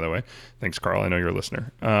awesome, by the way. Thanks, Carl. I know you're a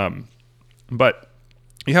listener. But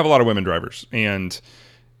you have a lot of women drivers, and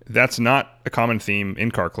that's not a common theme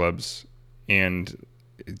in car clubs. And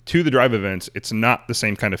to the drive events, it's not the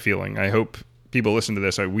same kind of feeling. I hope people listen to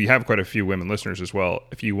this. We have quite a few women listeners as well.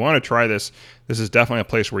 If you want to try this, this is definitely a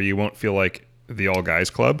place where you won't feel like the all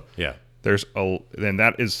guys club. Yeah. And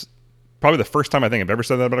that is probably the first time I think I've ever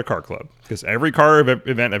said that about a car club, because every car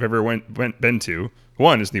event I've ever been to,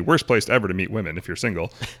 one, is the worst place ever to meet women if you're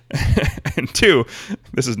single, and two,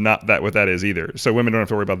 this is not what that is either. So women don't have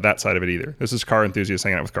to worry about that side of it either. This is car enthusiasts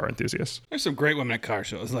hanging out with car enthusiasts. There's some great women at car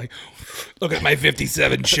shows. Like, look at my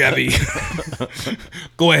 '57 Chevy.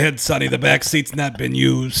 Go ahead, Sonny. The back seat's not been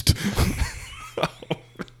used.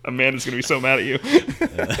 Amanda's going to be so mad at you.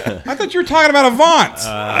 I thought you were talking about Avants.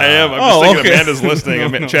 I am. I'm just thinking okay. Amanda's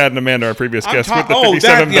listening. No. Chad and Amanda, our previous guests, with the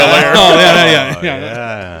 57 that, Bel Air.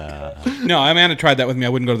 Yeah. No, Amanda tried that with me. I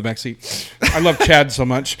wouldn't go to the back seat. I love Chad so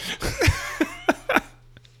much.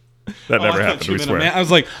 That never happened, we swear. I was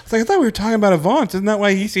like, I thought we were talking about Avants. Isn't that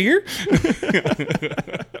why he's here?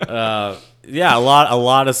 Yeah, a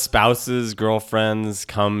lot of spouses, girlfriends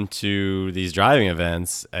come to these driving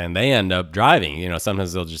events, and they end up driving.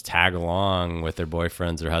 Sometimes they'll just tag along with their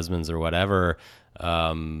boyfriends or husbands or whatever,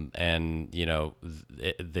 and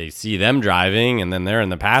they see them driving, and then they're in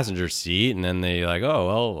the passenger seat, and then they like, oh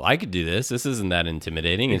well, I could do this. This isn't that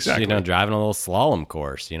intimidating. It's exactly. just, driving a little slalom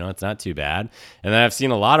course. It's not too bad. And then I've seen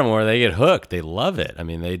a lot of them where they get hooked. They love it. I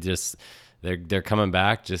mean, they're coming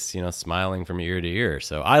back just smiling from ear to ear.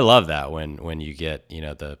 So I love that when you get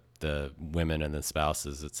the women and the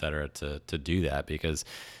spouses, et cetera, to do that, because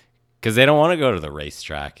they don't want to go to the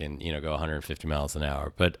racetrack and go 150 miles an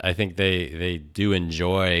hour. But I think they do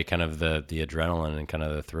enjoy kind of the adrenaline and kind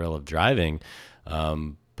of the thrill of driving.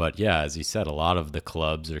 But yeah, as you said, a lot of the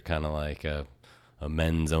clubs are kind of like a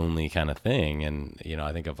men's only kind of thing, and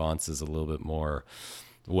I think Avants is a little bit more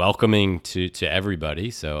welcoming to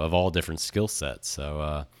everybody, so of all different skill sets.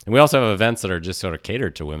 So and we also have events that are just sort of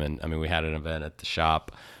catered to women. I mean, we had an event at the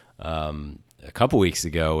shop a couple weeks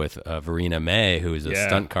ago with Verena May, who is a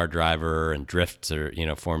stunt car driver and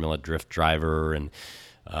Formula Drift driver, and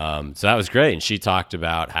so that was great. And she talked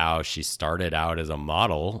about how she started out as a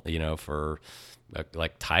model, for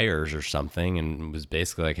like tires or something, and was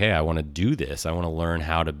basically like, hey, I want to do this. I want to learn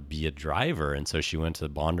how to be a driver. And so she went to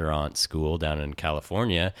the Bondurant school down in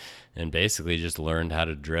California and basically just learned how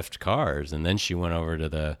to drift cars. And then she went over to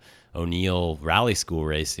the O'Neill Rally School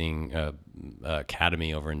Racing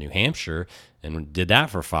Academy over in New Hampshire and did that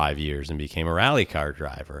for 5 years and became a rally car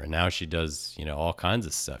driver. And now she does, all kinds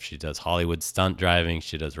of stuff. She does Hollywood stunt driving.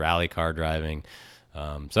 She does rally car driving.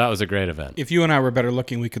 So that was a great event. If you and I were better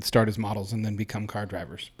looking, we could start as models and then become car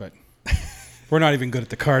drivers. But we're not even good at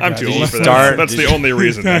the car driving. I'm too old for that. That's the only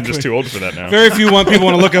reason. I'm just too old for that now. Very few people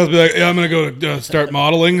want to look at us and be like, yeah, I'm going to go to start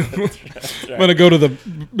modeling. Right. I'm going to go to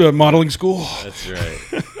the modeling school. That's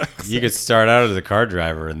right. You could start out as a car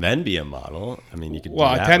driver and then be a model. I mean, you could. Well,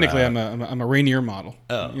 do that technically, route. I'm a Rainier model.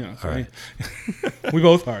 Oh, so all right. We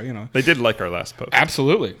both are. They did like our last post.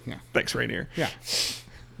 Absolutely. Yeah. Thanks, Rainier. Yeah.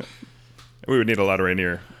 We would need a lot of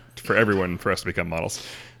Rainier for everyone for us to become models.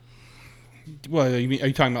 Well, are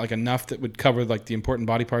you talking about like enough that would cover like the important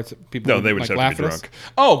body parts that people? No, they would like, just laugh have to be at us? drunk.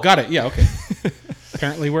 Oh, got it. Yeah. Okay.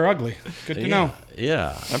 Apparently, we're ugly. Good to know.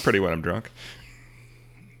 Yeah. I'm pretty when I'm drunk.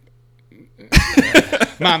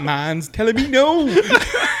 My mind's telling me no.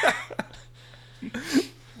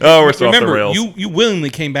 Oh, we're so off the Remember, rails. you willingly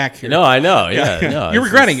came back here. No, I know. Yeah, no, You're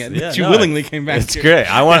regretting it. You willingly came back. It's here. great.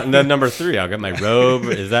 I want the number 3. I'll get my robe.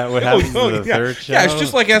 Is that what happens to the third show? Yeah, it's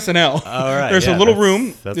just like SNL. All right. There's a little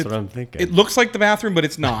room. That's what I'm thinking. It looks like the bathroom, but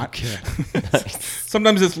it's not.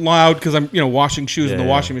 Sometimes it's loud because I'm washing shoes in the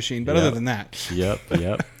washing machine. But other than that,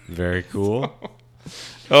 Yep. Very cool.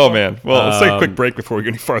 Oh man. Well, let's take a quick break before we get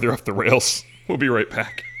any farther off the rails. We'll be right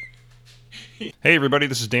back. Hey everybody,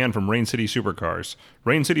 this is Dan from Rain City Supercars.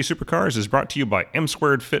 Rain City Supercars is brought to you by M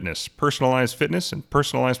Squared Fitness, personalized fitness and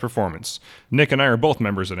personalized performance. Nick and I are both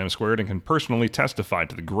members at M Squared and can personally testify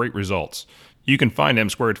to the great results. You can find M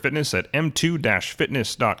Squared Fitness at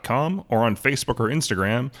m2-fitness.com or on Facebook or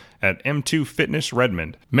Instagram at M2Fitness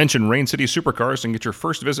Redmond. Mention Rain City Supercars and get your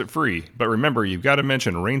first visit free, but remember, you've got to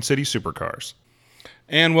mention Rain City Supercars.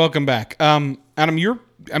 And welcome back. Adam,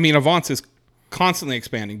 Avants is constantly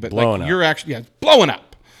expanding, but blowing you're actually blowing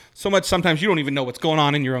up so much sometimes you don't even know what's going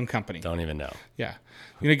on in your own company. Don't even know. Yeah.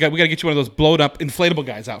 We got to get you one of those blowed up inflatable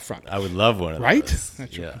guys out front. I would love one of right? those.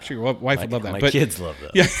 Right? I'm sure your wife would love that. My kids love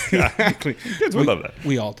that. Yeah, exactly. Kids would love that.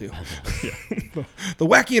 We all do. The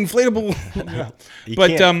wacky inflatable.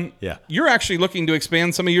 You're actually looking to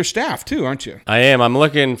expand some of your staff too, aren't you? I am. I'm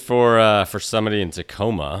looking for somebody in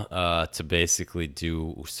Tacoma to basically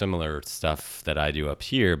do similar stuff that I do up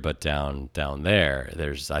here, but down there.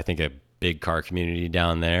 There's, I think, a big car community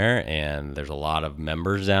down there, and there's a lot of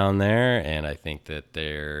members down there, and I think that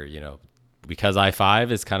they're, because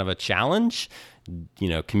I-5 is kind of a challenge,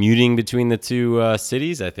 commuting between the two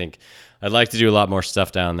cities. I think I'd like to do a lot more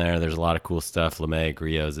stuff down there. There's a lot of cool stuff, LeMay,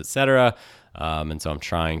 Griots, etc. And so I'm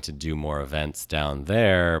trying to do more events down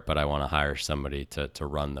there, but I want to hire somebody to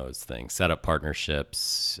run those things, set up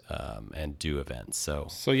partnerships, and do events. So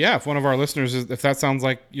yeah, if one of our listeners if that sounds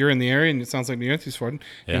like you're in the area and it sounds like New Enthusiast,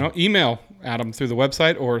 email Adam through the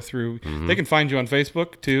website or through. They can find you on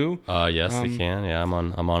Facebook too. Yes, they can. Yeah, I'm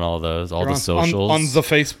on all those, all the socials on the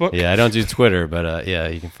Facebook. Yeah, I don't do Twitter, but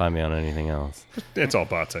you can find me on anything else. It's all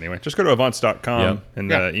bots anyway. Just go to avants.com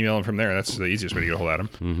and email them from there. That's the easiest way to get a hold of them.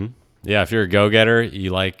 Mm-hmm. Yeah, if you're a go-getter, you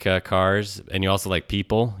like cars, and you also like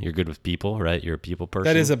people. You're good with people, right? You're a people person.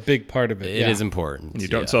 That is a big part of it. It is important. And you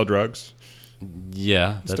don't sell drugs.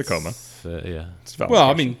 Yeah, it's Tacoma. It's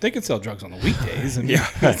well, they can sell drugs on the weekdays. And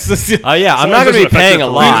I'm not going to be paying a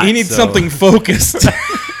lot. You need something focused.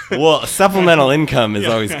 Well, supplemental income is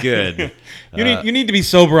always good. You need to be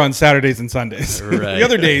sober on Saturdays and Sundays. Right. The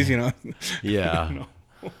other days, Yeah.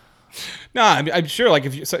 No, I'm sure. Like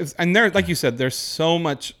like you said, there's so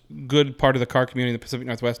much good part of the car community in the Pacific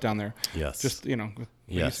Northwest down there. Yes. Just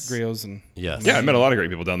Griots and yes. Yeah, I met a lot of great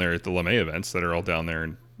people down there at the LeMay events that are all down there,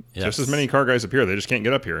 and just as many car guys up here. They just can't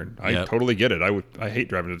get up here. I totally get it. I hate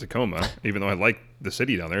driving to Tacoma, even though I like the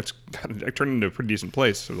city down there. It's turned into a pretty decent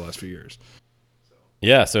place for the last few years.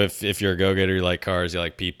 Yeah, so if you're a go-getter, you like cars, you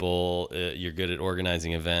like people, you're good at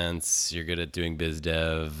organizing events, you're good at doing biz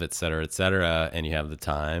dev, et cetera, and you have the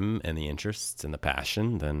time and the interests and the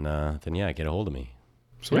passion, then get a hold of me.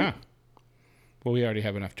 Sweet. Yeah. Well, we already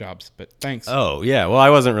have enough jobs, but thanks. Oh, yeah. Well, I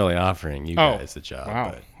wasn't really offering you guys a job.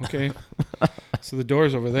 Wow. But. Okay. So the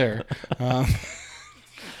door's over there.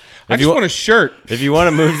 I just want a shirt. If you want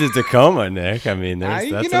to move to Tacoma, Nick, I mean,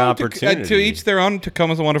 that's an opportunity. To each their own.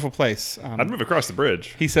 Tacoma's a wonderful place. I'd move across the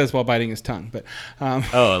bridge. He says while biting his tongue, but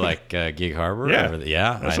Gig Harbor.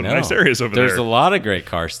 Yeah. There's some nice areas over There's there. a lot of great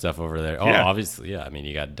car stuff over there. Oh, Yeah. obviously, yeah. I mean,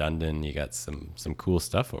 you got Dundon, you got some cool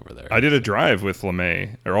stuff over there. I did a drive with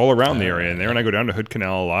LeMay. They're all around the area, and there, and I go down to Hood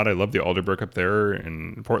Canal a lot. I love the Alderbrook up there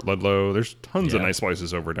and Port Ludlow. There's tons of nice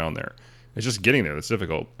places over down there. It's just getting there that's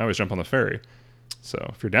difficult. I always jump on the ferry. So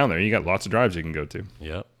if you're down there, you got lots of drives you can go to.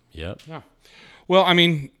 Yep. Yeah. Well, I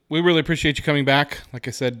mean, we really appreciate you coming back. Like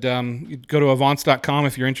I said, you go to avants.com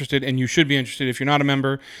if you're interested, and you should be interested. If you're not a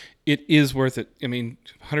member, it is worth it. I mean,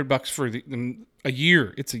 $100 for a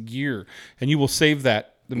year. It's a year, and you will save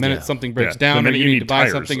that the minute something breaks down, or you need to buy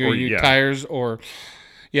something, or you need tires,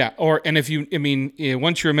 and if you, I mean,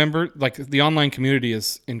 once you're a member, like the online community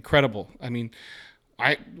is incredible. I mean,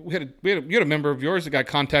 you had a member of yours that got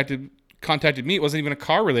contacted me. It wasn't even a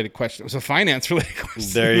car related question. It was a finance related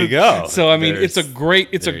question. There you go. So I mean, it's a great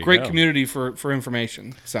community for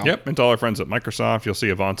information. So yep, and to all our friends at Microsoft, you'll see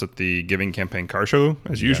Avants at the Giving Campaign Car Show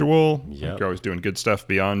as usual. Yep. You're always doing good stuff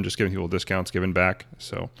beyond just giving people discounts, giving back.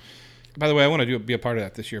 So, by the way, I want to be a part of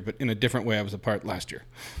that this year, but in a different way. I was a part last year.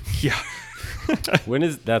 Yeah. When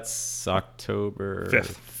is that's October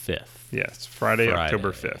 5th? Yes, Friday,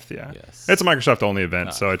 October 5th. Yeah. Yes. It's a Microsoft only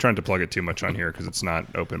event, so I tried to plug it too much on here because it's not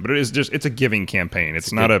open. But it's a giving campaign.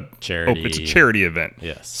 It's not a charity. It's a charity event.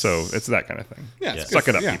 Yes. So it's that kind of thing. Yeah. Suck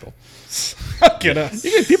it up, people. Suck it up.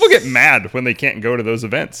 People get mad when they can't go to those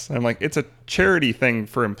events. I'm like, it's a charity thing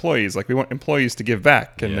for employees. Like, we want employees to give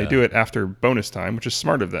back, and they do it after bonus time, which is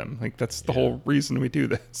smart of them. Like, that's the whole reason we do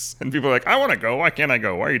this. And people are like, I want to go. Why can't I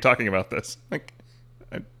go? Why are you talking about this? Like,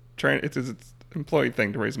 it's an employee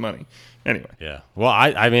thing to raise money. Anyway. Yeah. Well,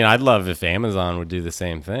 I mean, I'd love if Amazon would do the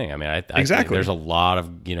same thing. I mean, I think there's a lot of,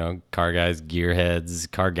 car guys, gearheads,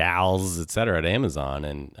 car gals, et cetera, at Amazon.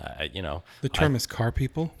 And, The term is car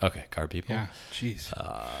people. Okay, car people. Yeah. Jeez.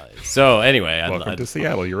 So anyway. Welcome to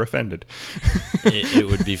Seattle. You're offended. It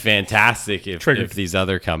would be fantastic if these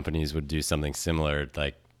other companies would do something similar,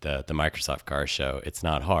 like the Microsoft Car Show. It's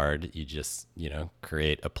not hard. You just,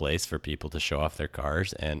 create a place for people to show off their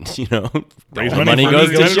cars, and, Raise money goes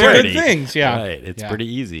to charity. Good things, yeah. Right. It's pretty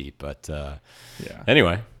easy, but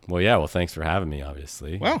anyway. Well, thanks for having me,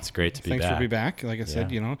 obviously. Well, it's great to be back. Thanks for being back. Like I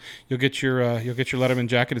said, you'll get your Letterman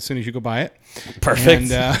jacket as soon as you go buy it.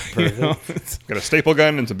 Perfect. And, got a staple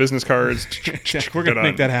gun and some business cards. We're going to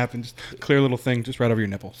make that happen. Just clear little thing just right over your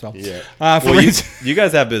nipple. So, you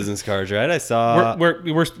guys have business cards, right? I saw.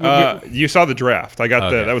 You saw the draft. I got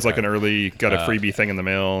that was like an early, got a freebie thing in the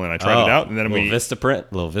mail, and I tried it out, and then little Vista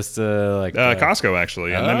print, little Vista, like Costco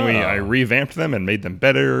actually, and then I revamped them and made them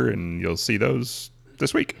better, and you'll see those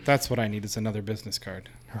this week. That's what I need is another business card.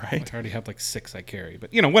 Right. I already have like 6 I carry, but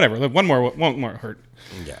whatever. One more won't hurt.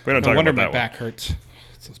 Yeah. We don't talk about that my one. back hurts.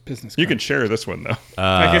 It's those business cards. You can share this one though.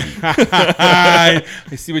 I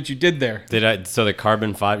see what you did there. So the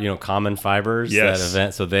carbon fiber, common fibers, yes. that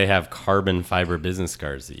event. So they have carbon fiber business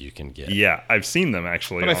cards that you can get. Yeah, I've seen them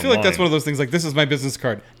actually. But I feel like that's one of those things like, this is my business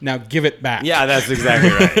card. Now give it back. Yeah, that's exactly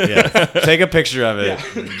right. Yeah. Take a picture of it,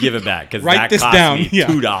 give it back. Because that cost me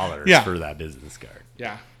 $2 for that business card.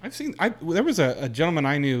 Yeah. I've seen, there was a gentleman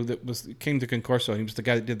I knew that came to Concorso. He was the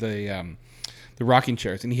guy that did the rocking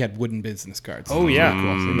chairs, and he had wooden business cards. Oh, yeah.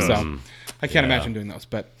 Cool. So I can't imagine doing those,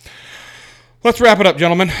 but let's wrap it up,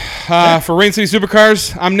 gentlemen. For Rain City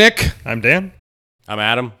Supercars, I'm Nick. I'm Dan. I'm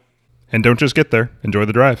Adam. And don't just get there. Enjoy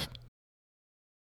the drive.